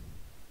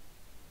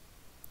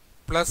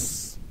 plus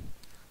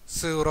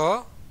 0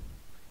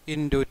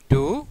 into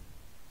 2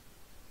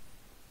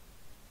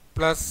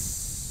 plus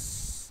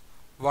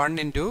 1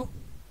 into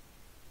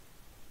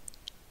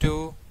 2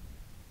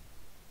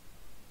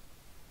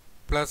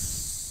 plus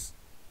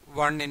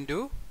 1 into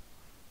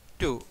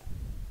 2.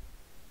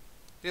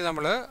 ഇത്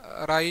നമ്മൾ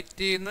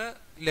റൈറ്റിൽ നിന്ന്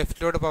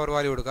ലെഫ്റ്റിലോട്ട് പവർ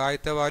വാല്യൂ കൊടുക്കുക.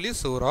 ആദ്യത്തെ വാല്യൂ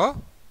 0,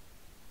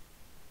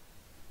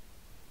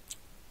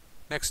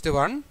 നെക്സ്റ്റ്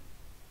 1,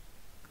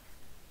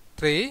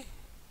 3,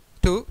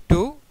 2,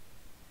 2,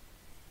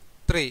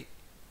 3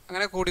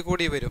 അങ്ങനെ കൂടി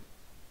കൂടി വരും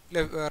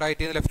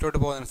റൈറ്റിൽ നിന്ന് ലെഫ്റ്റിലോട്ട്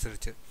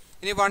പോകുന്നതനുസരിച്ച്.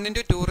 ഇനി 1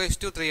 ×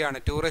 2⁻³ ആണ്.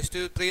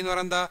 2⁻³ എന്ന്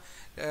പറയുന്നത്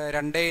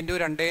 2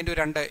 × 2 ×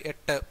 2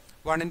 8,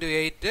 1 ×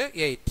 8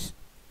 8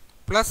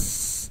 പ്ലസ്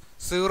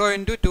 0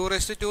 ×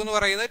 2⁻² എന്ന്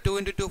പറയുന്നത് 2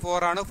 × 2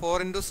 4 ആണ്. 4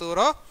 ×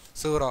 0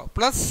 0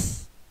 പ്ലസ്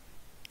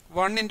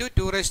 1 ×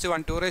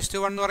 2⁻1.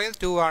 2⁻1 എന്ന് പറയുന്നത്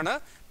 2 ആണ്.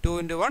 2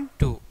 × 1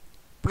 2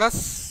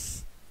 പ്ലസ്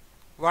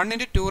 1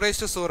 ×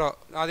 2⁻0.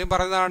 ആദ്യം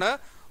പറഞ്ഞതാണ്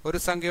ഒരു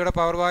സംഖ്യയുടെ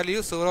പവർ വാല്യൂ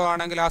 0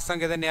 ആണെങ്കിൽ ആ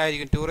സംഖ്യ തന്നെ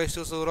ആയിരിക്കും.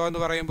 2⁻0 എന്ന്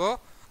പറയുമ്പോൾ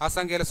ആ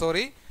സംഖ്യയിലെ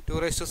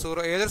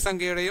 2⁻0 ഏതൊരു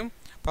സംഖ്യയുടെയും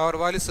പവർ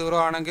വാല്യൂ 0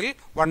 ആണെങ്കിൽ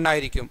 1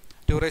 ആയിരിക്കും.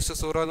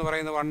 2⁻0 എന്ന്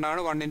പറയുന്നത് 1 ആണ്.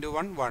 1 ×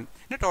 1 1.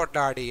 ഇനി ടോട്ടൽ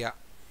ആഡ് ചെയ്യുക.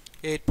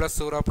 8 +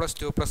 0 +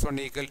 2 + 1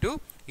 =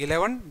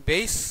 11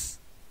 ബേസ്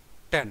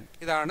 10.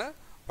 ഇതാണ്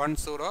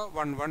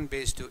 1011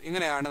 ബേസ് 2.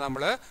 ഇങ്ങനെയാണ്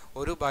നമ്മൾ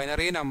ഒരു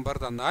ബൈനറി നമ്പർ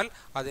തന്നാൽ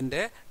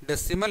അതിൻ്റെ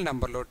ഡെസിമൽ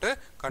നമ്പറിലോട്ട്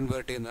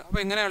കൺവേർട്ട് ചെയ്യുന്നത്.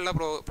 അപ്പോൾ ഇങ്ങനെയുള്ള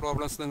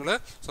പ്രോബ്ലംസ് നിങ്ങൾ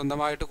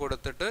സ്വന്തമായിട്ട്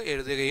കൊടുത്തിട്ട്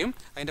എഴുതുകയും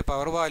അതിൻ്റെ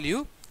പവർ വാല്യൂ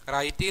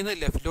റൈറ്റിൽ നിന്ന്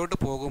ലെഫ്റ്റിലോട്ട്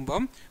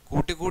പോകുമ്പം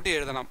കൂട്ടി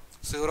എഴുതണം.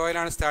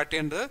 0യിലാണ് സ്റ്റാർട്ട്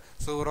ചെയ്യേണ്ടത്.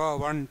 0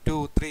 1 2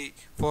 3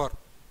 4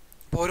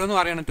 അപ്പോൾ ഓരോന്നും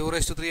അറിയണം.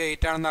 2⁻3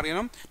 8 ആണെന്ന്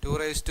അറിയണം.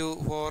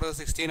 2⁻4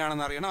 16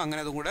 ആണെന്ന് അറിയണം. അങ്ങനെ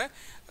അതും കൂടെ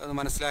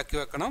മനസ്സിലാക്കി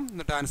വെക്കണം.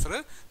 എന്നിട്ട് ആൻസർ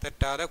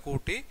തെറ്റാതെ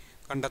കൂട്ടി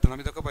കണ്ടെത്തണം.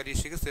 ഇതൊക്കെ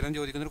പരീക്ഷയ്ക്ക് സ്ഥിരം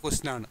ചോദിക്കുന്നൊരു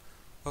ക്വസ്റ്റ്യൻ ആണ്.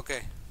 Okay,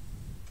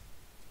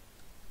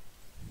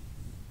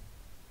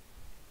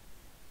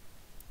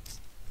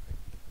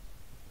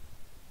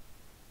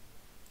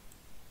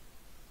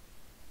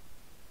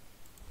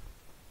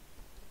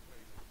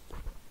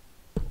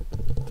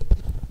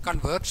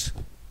 convert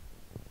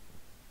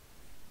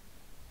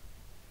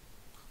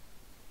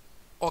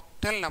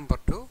octal number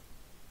to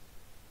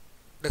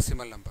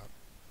decimal number.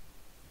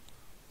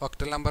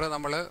 octal number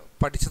നമ്മൾ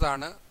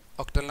പഠിച്ചതാണ്.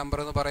 octal number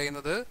എന്ന്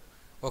പറയുന്നത്,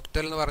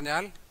 octal എന്ന്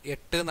പറഞ്ഞാൽ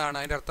 8 എന്നാണ്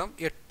അതിൻ്റെ അർത്ഥം.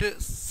 8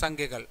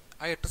 സംഖ്യകൾ.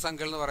 ആ 8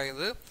 സംഖ്യകൾ എന്ന്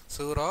പറയുന്നത്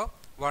 0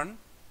 1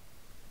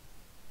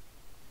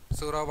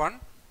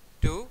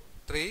 2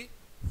 3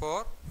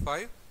 4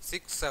 5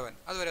 6 7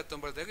 അതുവരെ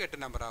എത്തുമ്പോഴത്തേക്ക് 8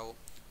 നമ്പർ ആവും.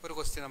 ഒരു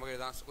ക്വസ്റ്റ്യൻ നമുക്ക്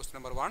എഴുതാം. ക്വസ്റ്റ്യൻ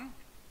നമ്പർ 1,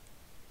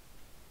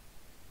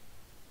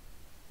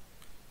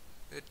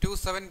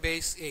 27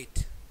 ബേസ് 8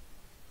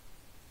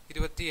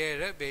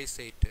 27 ബേസ്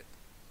 8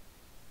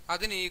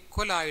 അതിന്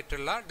ഈക്വൽ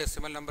ആയിട്ടുള്ള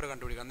ഡെസിമൽ നമ്പർ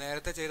കണ്ടുപിടിക്കണം.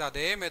 നേരത്തെ ചെയ്ത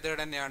അതേ മെത്തേഡ്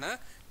തന്നെയാണ്.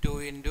 2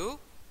 ×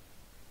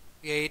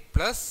 8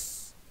 +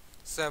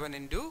 7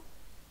 ×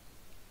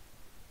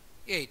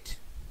 8.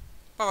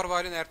 പവർ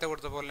വാല്യൂ നേരത്തെ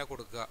കൊടുത്ത പോലെ തന്നെ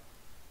കൊടുക്കുക.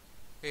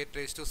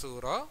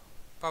 8⁻0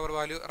 പവർ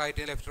വാല്യൂ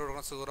റൈറ്റിന് ലെഫ്റ്റിൽ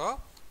കൊടുക്കണം. 0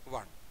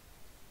 1.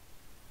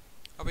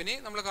 അപ്പോൾ ഇനി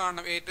നമ്മൾ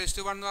കാണണം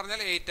 8⁻1 എന്ന്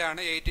പറഞ്ഞാൽ 8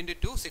 ആണ്. 8 ×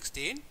 2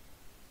 16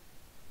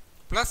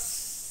 പ്ലസ്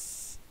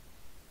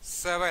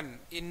 7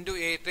 ×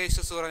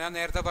 8⁻0. ഞാൻ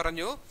നേരത്തെ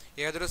പറഞ്ഞു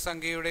ഏതൊരു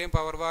സംഖ്യയുടെയും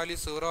പവർ വാല്യൂ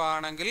 0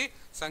 ആണെങ്കിൽ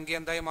സംഖ്യ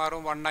എന്തായി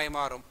മാറും? 1 ആയി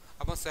മാറും.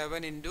 അപ്പം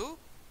 7 ×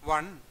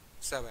 1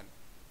 7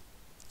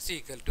 =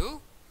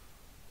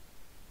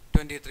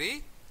 23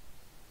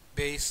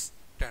 ബേസ്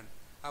 10.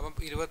 അപ്പം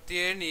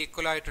 27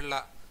 ഈക്വൽ ആയിട്ടുള്ള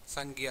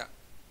സംഖ്യ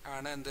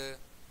ആണ് എന്ത്?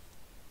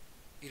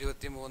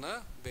 23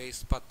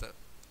 ബേസ് 10.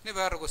 ഇനി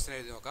വേറൊരു ക്വസ്റ്റ്യൻ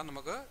എഴുതി നോക്കാം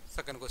നമുക്ക്.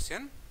 Second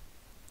question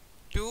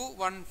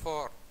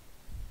 214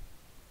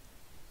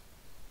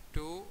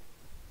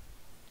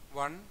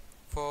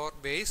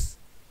 base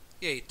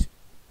 8.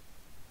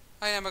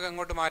 അത് നമുക്ക്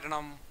എങ്ങോട്ട്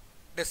മാറ്റണം?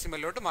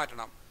 ഡെസിമലിലോട്ട്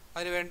മാറ്റണം.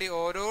 അതിനുവേണ്ടി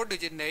ഓരോ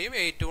ഡിജിറ്റിനെയും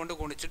 8 കൊണ്ട്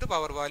ഗുണിച്ചിട്ട്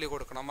പവർ വാല്യൂ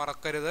കൊടുക്കണം.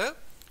 മറക്കരുത്.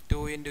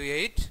 2 ×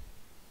 8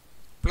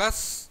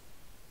 പ്ലസ്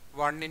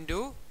 1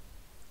 ×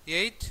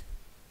 8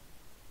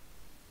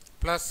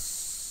 പ്ലസ്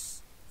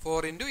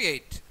 4 ×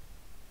 8.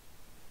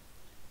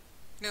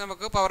 ഇനി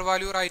നമുക്ക് പവർ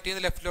വാല്യൂ റൈറ്റിൽ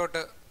നിന്ന്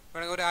ലെഫ്റ്റിലോട്ട്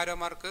വേണമെങ്കിൽ ഒരു ആരോ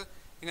മാർക്ക്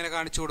ഇങ്ങനെ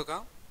കാണിച്ചു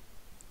കൊടുക്കാം.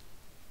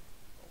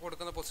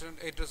 കൊടുക്കുന്ന പൊസിഷൻ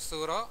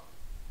 8⁻0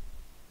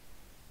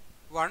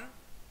 1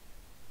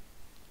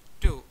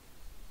 2.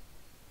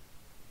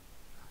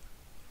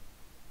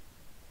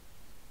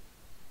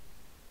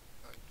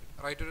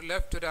 റൈറ്റ് ടു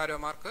ലെഫ്റ്റ് ഒരു ആരോ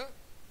മാർക്ക്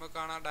നമുക്ക്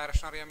കാണാൻ,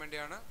 ഡയറക്ഷൻ അറിയാൻ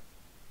വേണ്ടിയാണ്.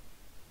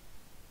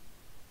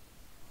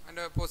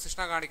 അതിൻ്റെ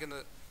പൊസിഷനാണ്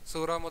കാണിക്കുന്നത്.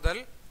 0 മുതൽ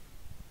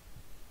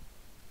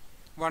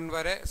 1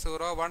 വരെ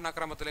 0 1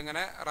 അക്രമത്തിൽ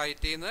ഇങ്ങനെ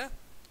റൈറ്റിൽ നിന്ന്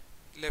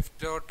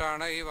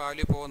ലെഫ്റ്റിലോട്ടാണ് ഈ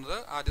വാല്യൂ പോകുന്നത്.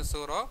 ആദ്യം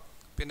 0,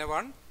 പിന്നെ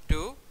 1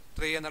 2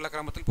 3 എന്നുള്ള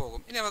ക്രമത്തിൽ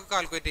പോകും. ഇനി നമുക്ക്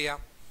കാൽക്കുലേറ്റ് ചെയ്യാം.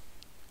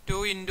 2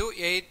 ×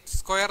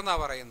 8²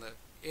 എന്നാണ് പറയുന്നത്.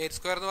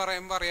 8² എന്ന്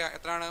പറയുമ്പോൾ അറിയാം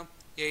എത്രയാണ്?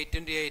 8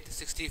 × 8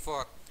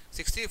 64.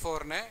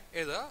 64നെ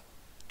എഴുതുക.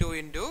 2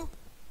 ×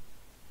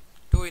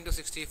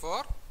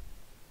 64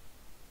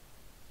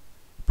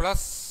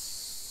 പ്ലസ്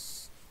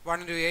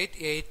 1 × 8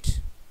 8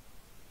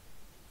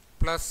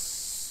 പ്ലസ്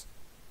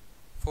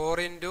 4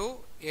 ×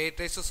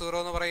 8⁻0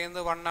 എന്ന്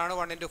പറയുന്നത് 1 ആണ്.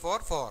 1 × 4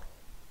 4.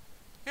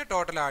 ഇനി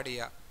ടോട്ടൽ ആഡ്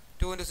ചെയ്യുക.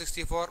 2 ×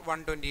 64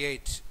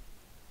 128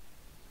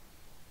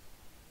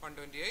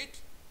 128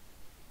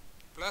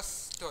 പ്ലസ്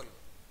 12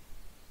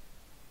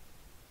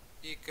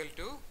 ഈക്വൽ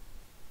ടു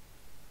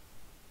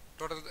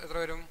ടോട്ടൽ എത്ര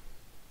വരും?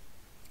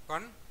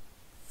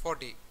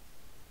 140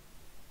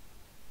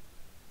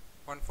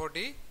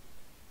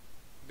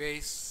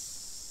 ബേസ്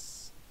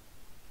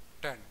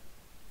 10.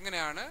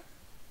 ഇങ്ങനെയാണ്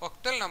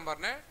ഒക്ടൽ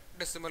നമ്പറിനെ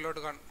ഡെസിമലിലോട്ട്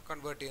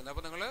കൺവേർട്ട് ചെയ്യുന്നത്.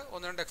 അപ്പോൾ നിങ്ങൾ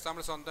ഒന്ന് രണ്ട്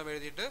എക്സാമ്പിൾ സ്വന്തം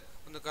എഴുതിയിട്ട്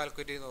ഒന്ന്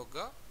കാൽക്കുലേറ്റ് ചെയ്ത്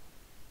നോക്കുക.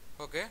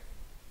 ഓക്കെ,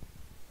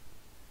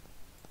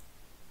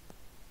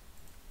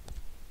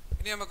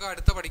 ഇനി നമുക്ക്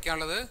അടുത്ത്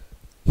പഠിക്കാനുള്ളത്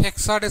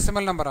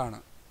ഹെക്സാഡെസിമൽ നമ്പറാണ്.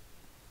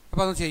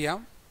 അപ്പോൾ അത് ചെയ്യാം.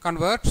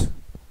 Convert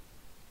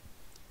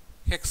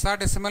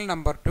hexadecimal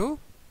number two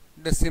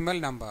decimal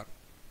number.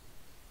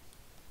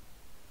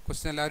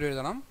 Question എല്ലാവരും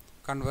എഴുതണം.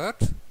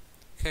 Convert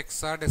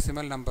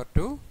hexadecimal number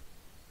two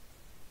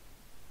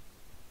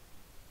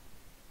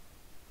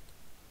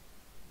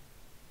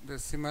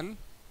decimal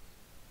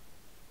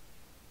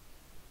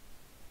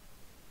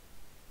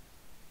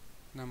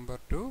number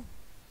to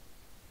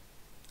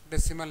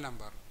decimal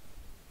number.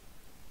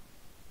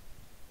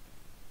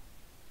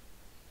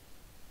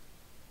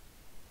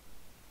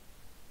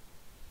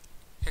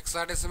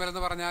 Hexadecimal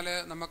എന്ന് പറഞ്ഞാൽ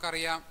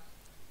നമുക്കറിയാം,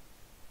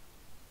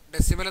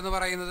 ഡെസിമൽ എന്ന്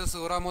പറയുന്നത്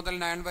 0 മുതൽ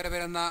 9 വരെ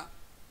വരുന്ന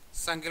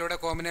സംഖ്യയുടെ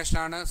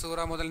കോമ്പിനേഷനാണ്.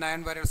 0 മുതൽ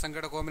 9 വരെയുള്ള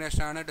സംഖ്യയുടെ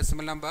കോമ്പിനേഷനാണ്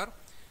ഡെസിമൽ നമ്പർ.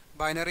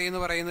 ബൈനറി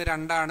എന്ന് പറയുന്നത്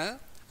 2 ആണ്.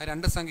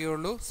 2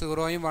 സംഖ്യയുള്ളൂ,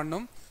 0യും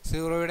 1ഉം.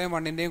 0യുടെയും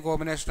 1ൻ്റെയും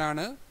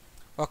കോമ്പിനേഷനാണ്.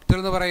 ഒക്ടൽ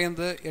എന്ന്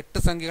പറയുന്നത് 8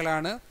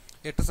 സംഖ്യകളാണ്.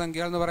 8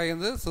 സംഖ്യകൾ എന്ന്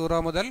പറയുന്നത്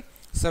 0 മുതൽ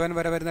 7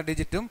 വരെ വരുന്ന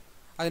ഡിജിറ്റും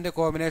അതിൻ്റെ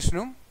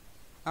കോമ്പിനേഷനും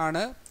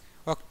ആണ്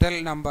ഒക്ടൽ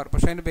നമ്പർ.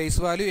 പക്ഷേ അതിൻ്റെ ബേസ്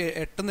വാല്യൂ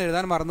 8 എന്ന്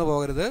എഴുതാൻ മറന്നു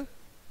പോകരുത്.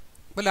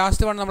 അപ്പോൾ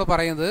ലാസ്റ്റ് വൺ നമ്മൾ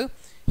പറയുന്നത്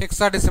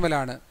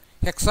ഹെക്സാഡെസിമലാണ്.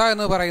 ഹെക്സ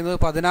എന്ന് പറയുന്നത്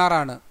 16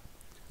 ആണ്.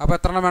 അപ്പോൾ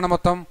എത്ര എണ്ണം വേണം?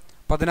 മൊത്തം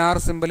 16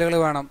 സിമ്പിളുകൾ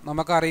വേണം.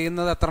 നമുക്ക്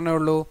അറിയുന്നത് എത്ര എണ്ണേ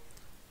ഉള്ളൂ?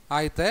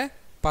 ആദ്യത്തെ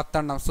 10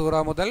 എണ്ണം, 0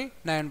 മുതൽ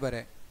 9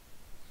 വരെ.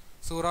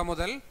 0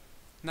 മുതൽ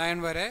 9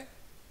 വരെ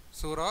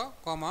 0,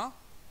 1,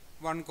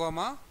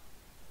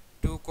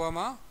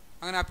 2,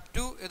 അങ്ങനെ അപ്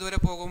ടു ഇതുവരെ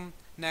പോകും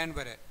 9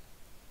 വരെ.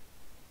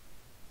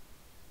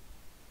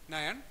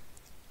 9.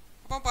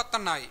 അപ്പം 10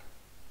 എണ്ണമായി.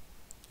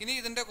 ഇനി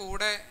ഇതിൻ്റെ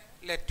കൂടെ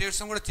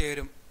ലെറ്റേഴ്സും കൂടെ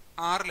ചേരും,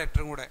 6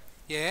 ലെറ്ററും കൂടെ.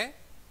 എ,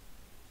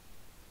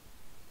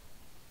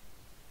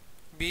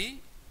 ബി,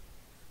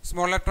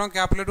 സ്മോൾ ലെറ്ററും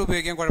ക്യാപിറ്റൽ ലെറ്ററും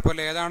ഉപയോഗിക്കാൻ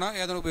കുഴപ്പമില്ല, ഏതാണ്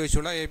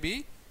ഉപയോഗിച്ചുള്ള. A, B,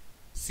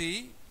 C,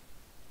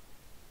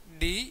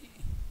 D,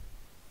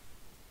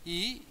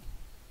 E,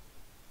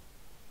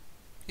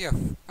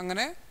 F.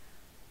 അങ്ങനെ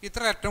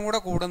ഇത്ര ലെറ്ററും കൂടെ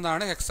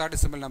കൂടുന്നതാണ്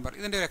ഹെക്സാഡെസിമൽ നമ്പർ.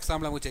 ഇതിൻ്റെ ഒരു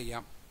എക്സാമ്പിൾ നമുക്ക്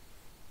ചെയ്യാം.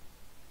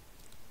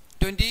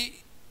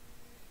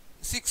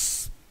 26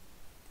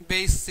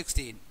 ബേസ്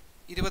 16,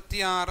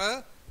 26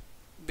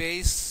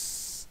 ബേസ്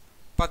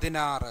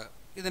 16.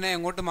 ഇതിനെ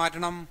എങ്ങോട്ട്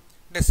മാറ്റണം?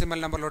 ഡെസിമൽ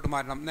നമ്പറിലോട്ട്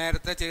മാറ്റണം.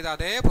 നേരത്തെ ചെയ്ത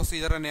അതേ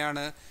പ്രൊസീജിയർ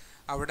തന്നെയാണ്.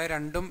 അവിടെ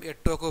 2ഉം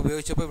 8ഉം ഒക്കെ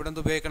ഉപയോഗിച്ചപ്പോൾ ഇവിടെ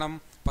എന്ത് ഉപയോഗിക്കണം?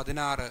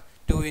 16.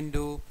 2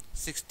 ×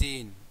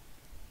 16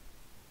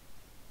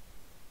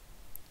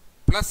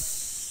 പ്ലസ്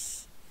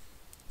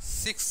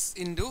 6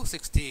 ×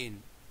 16.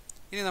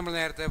 ഇനി നമ്മൾ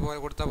നേരത്തെ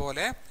കൊടുത്ത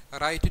പോലെ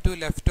റൈറ്റ് ടു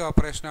ലെഫ്റ്റ്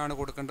ഓപ്പറേഷനാണ്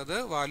കൊടുക്കേണ്ടത്,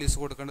 വാല്യൂസ്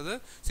കൊടുക്കേണ്ടത്.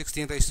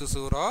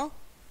 16⁻0,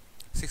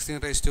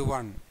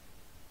 16⁻1.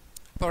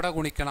 അപ്പോൾ അവിടെ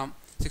ഗുണിക്കണം.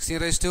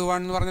 16⁻1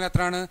 എന്ന് പറഞ്ഞാൽ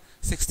എത്രയാണ്?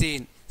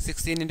 16.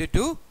 16 ×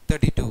 2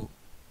 32.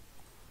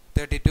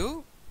 32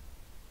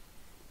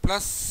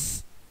 പ്ലസ്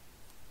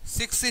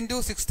 6 ×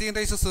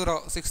 16⁻0.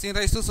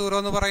 16⁻0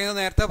 എന്ന് പറയുന്നത്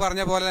നേരത്തെ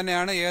പറഞ്ഞ പോലെ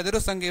തന്നെയാണ്. ഏതൊരു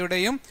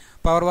സംഖ്യയുടെയും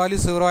പവർ വാല്യൂ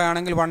 0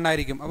 ആണെങ്കിൽ 1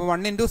 ആയിരിക്കും. അപ്പോൾ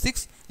 1 × 6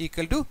 =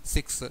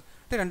 6.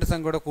 രണ്ട്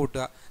സംഖ്യയുടെ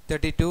കൂട്ടുക.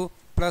 32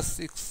 പ്ലസ്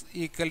 6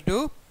 =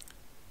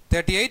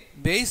 38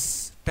 ബേസ്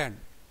 10.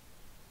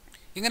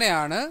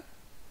 ഇങ്ങനെയാണ്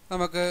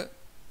നമുക്ക്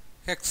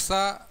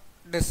ഹെക്സാ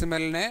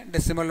ഡെസിമലിനെ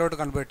ഡെസിമലിലോട്ട്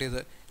കൺവേർട്ട്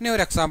ചെയ്ത്. ഇനി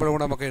ഒരു എക്സാമ്പിൾ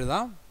കൂടെ നമുക്ക്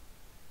എഴുതാം.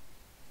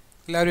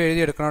 എല്ലാവരും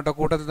എഴുതിയെടുക്കണം കേട്ടോ,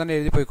 കൂട്ടത്തിൽ തന്നെ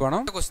എഴുതി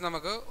പോയിക്കോണം. ക്വസ്റ്റ്യൻ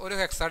നമുക്ക് ഒരു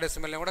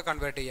ഹെക്സാഡെസിമലിനെ കൂടെ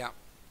കൺവേർട്ട് ചെയ്യാം.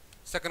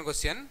 Second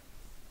question,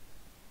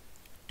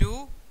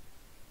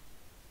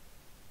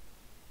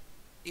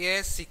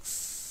 2a6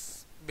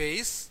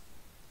 base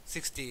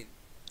 16.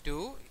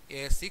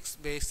 2a6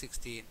 base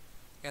 16.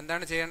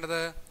 എന്താണ്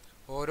ചെയ്യേണ്ടത്?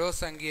 ഓരോ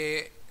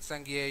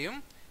സംഖ്യയെയും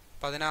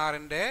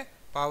 16ൻ്റെ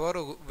പവർ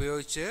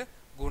ഉപയോഗിച്ച്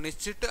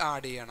ഗുണിച്ചിട്ട്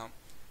ആഡ് ചെയ്യണം.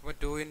 അപ്പോൾ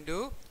 2 ×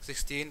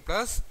 16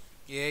 പ്ലസ്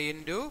a ×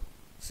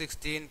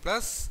 16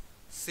 പ്ലസ്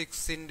 6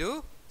 ×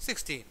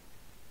 16.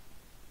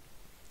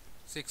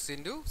 6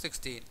 ×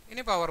 16.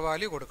 ഇനി പവർ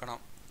വാല്യൂ കൊടുക്കണം.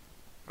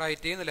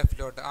 റൈറ്റിൽ നിന്ന്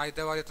ലെഫ്റ്റിലോട്ട്.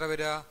 ആദ്യത്തെ വാല്യൂ എത്ര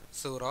വരിക?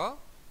 0.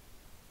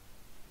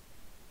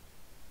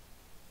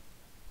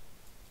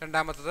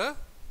 രണ്ടാമത്തത്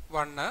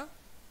 1,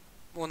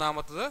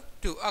 മൂന്നാമത്തത്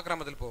 2. ആ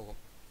ക്രമത്തിൽ പോകും.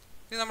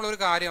 ഇനി നമ്മളൊരു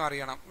കാര്യം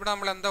അറിയണം. ഇവിടെ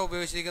നമ്മൾ എന്താ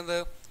ഉപയോഗിച്ചിരിക്കുന്നത്?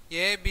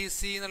 എ, ബി,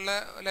 സി എന്നുള്ള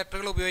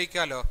ലെറ്ററുകൾ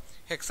ഉപയോഗിക്കാമല്ലോ.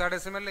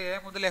 ഹെക്സാഡെസിമലിൽ എ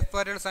മുതൽ എഫ്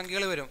വരെയുള്ള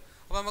സംഖ്യകൾ വരും.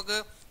 അപ്പോൾ നമുക്ക്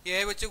എ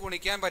വെച്ച്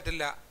ഗുണിക്കാൻ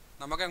പറ്റില്ല.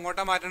 നമുക്ക്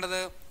എങ്ങോട്ടാണ്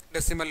മാറ്റേണ്ടത്?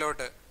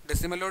 ഡെസിമലിലോട്ട്.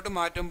 ഡെസിമലിലോട്ട്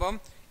മാറ്റുമ്പം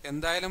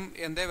എന്തായാലും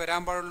എന്തേ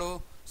വരാൻ പാടുള്ളൂ?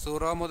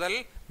 0 മുതൽ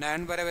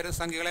 9 വരെ വരുന്ന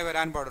സംഖ്യകളെ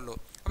വരാൻ പാടുള്ളൂ.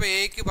 അപ്പോൾ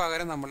എക്ക്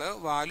പകരം നമ്മൾ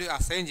വാല്യൂ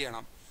അസൈൻ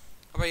ചെയ്യണം.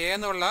 അപ്പോൾ എ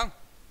എന്നുള്ള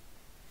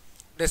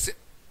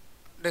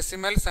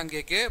ഡെസിമൽ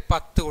സംഖ്യയ്ക്ക്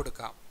 10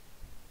 കൊടുക്കാം.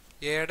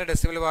 എയുടെ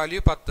ഡെസിമൽ വാല്യൂ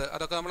 10.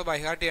 അതൊക്കെ നമ്മൾ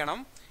ബൈഹാർട്ട് ചെയ്യണം.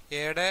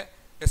 എയുടെ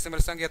ഡെസിമൽ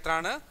സംഖ്യ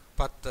എത്രയാണ്?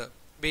 10.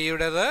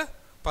 ബിയുടേത്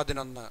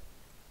 11.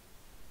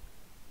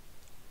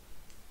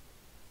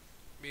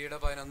 ബിയുടെ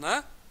 11,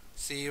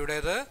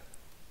 സിയുടേത്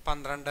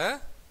 12,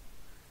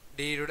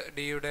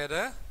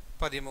 ഡിയുടേത്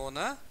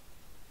 13,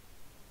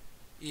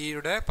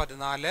 ഇയുടെ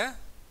 14,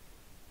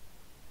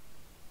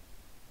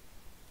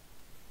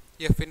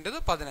 എഫിൻ്റെത്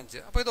 15.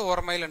 അപ്പോൾ ഇത്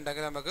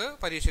ഓർമ്മയിലുണ്ടെങ്കിൽ നമുക്ക്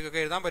പരീക്ഷയ്ക്കൊക്കെ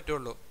എഴുതാൻ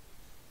പറ്റുള്ളൂ.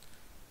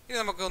 ഇത്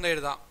നമുക്ക് ഒന്ന്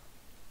എഴുതാം.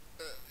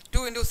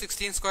 2 ×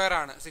 16 സ്ക്വയർ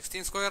ആണ്.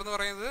 16 സ്ക്വയർ എന്ന്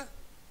പറയുന്നത്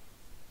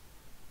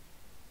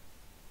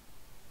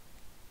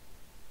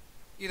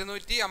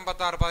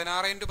 256. 16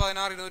 ×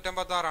 16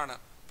 256 ആണ്.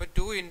 അപ്പോൾ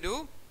 2 ×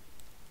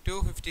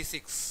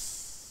 256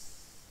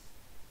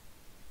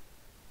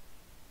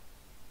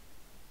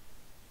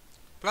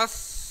 പ്ലസ്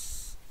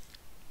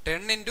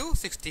 10 ×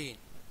 16.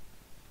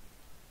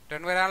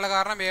 10 വരാനുള്ള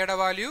കാരണം എയുടെ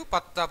വാല്യൂ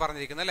 10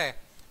 പറഞ്ഞിരിക്കുന്നത് അല്ലേ.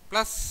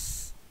 പ്ലസ്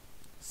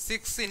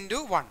 6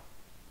 × 1.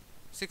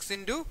 6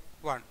 ×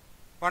 1.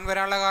 1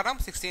 വരാനുള്ള കാരണം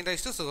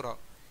 16⁻⁴.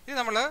 ഇത്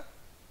നമ്മൾ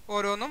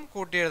ഓരോന്നും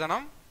കൂട്ടി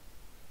എഴുതണം.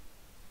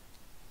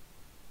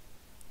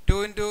 2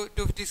 ×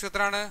 256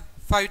 എത്രയാണ്?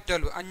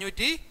 512.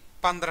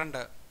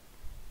 512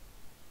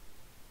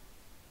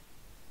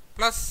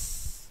 പ്ലസ്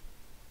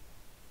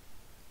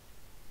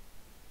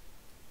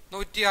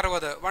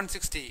 160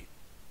 160.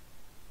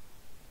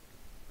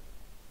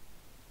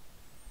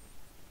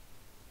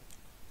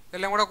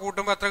 എല്ലാം കൂടെ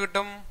കൂട്ടുമ്പോൾ എത്ര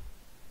കിട്ടും?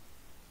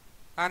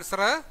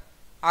 ആൻസർ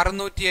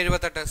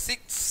 678.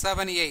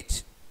 678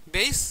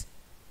 ബേസ്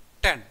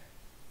 10.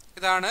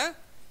 ഇതാണ്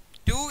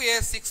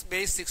 2a6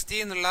 ബേസ് 60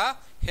 എന്നുള്ള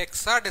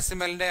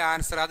ഹെക്സാഡെസിമലിൻ്റെ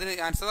ആൻസർ. അതിന്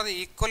ആൻസർ അത്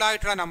ഈക്വൽ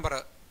ആയിട്ടുള്ള നമ്പർ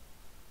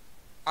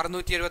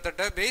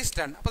 678 ബേസ്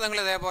 10. അപ്പോൾ നിങ്ങൾ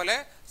ഇതേപോലെ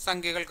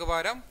സംഖ്യകൾക്ക്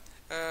പകരം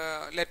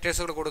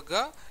ലെറ്റേഴ്സുകൾ കൊടുക്കുക.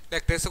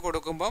 ലെറ്റേഴ്സ്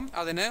കൊടുക്കുമ്പം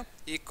അതിന്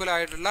ഈക്വൽ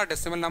ആയിട്ടുള്ള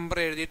ഡെസിമൽ നമ്പർ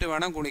എഴുതിയിട്ട്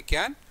വേണം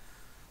ഗുണിക്കാൻ.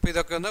 അപ്പോൾ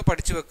ഇതൊക്കെ ഒന്ന്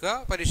പഠിച്ചു വെക്കുക.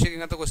 പരീക്ഷയ്ക്ക്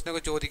ഇങ്ങനത്തെ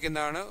ക്വസ്റ്റ്യനൊക്കെ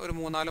ചോദിക്കുന്നതാണ്. ഒരു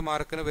 3-4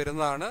 മാർക്കിന്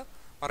വരുന്നതാണ്.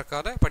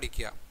 മറക്കാതെ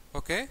പഠിക്കുക.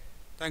 Okay,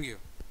 thank you.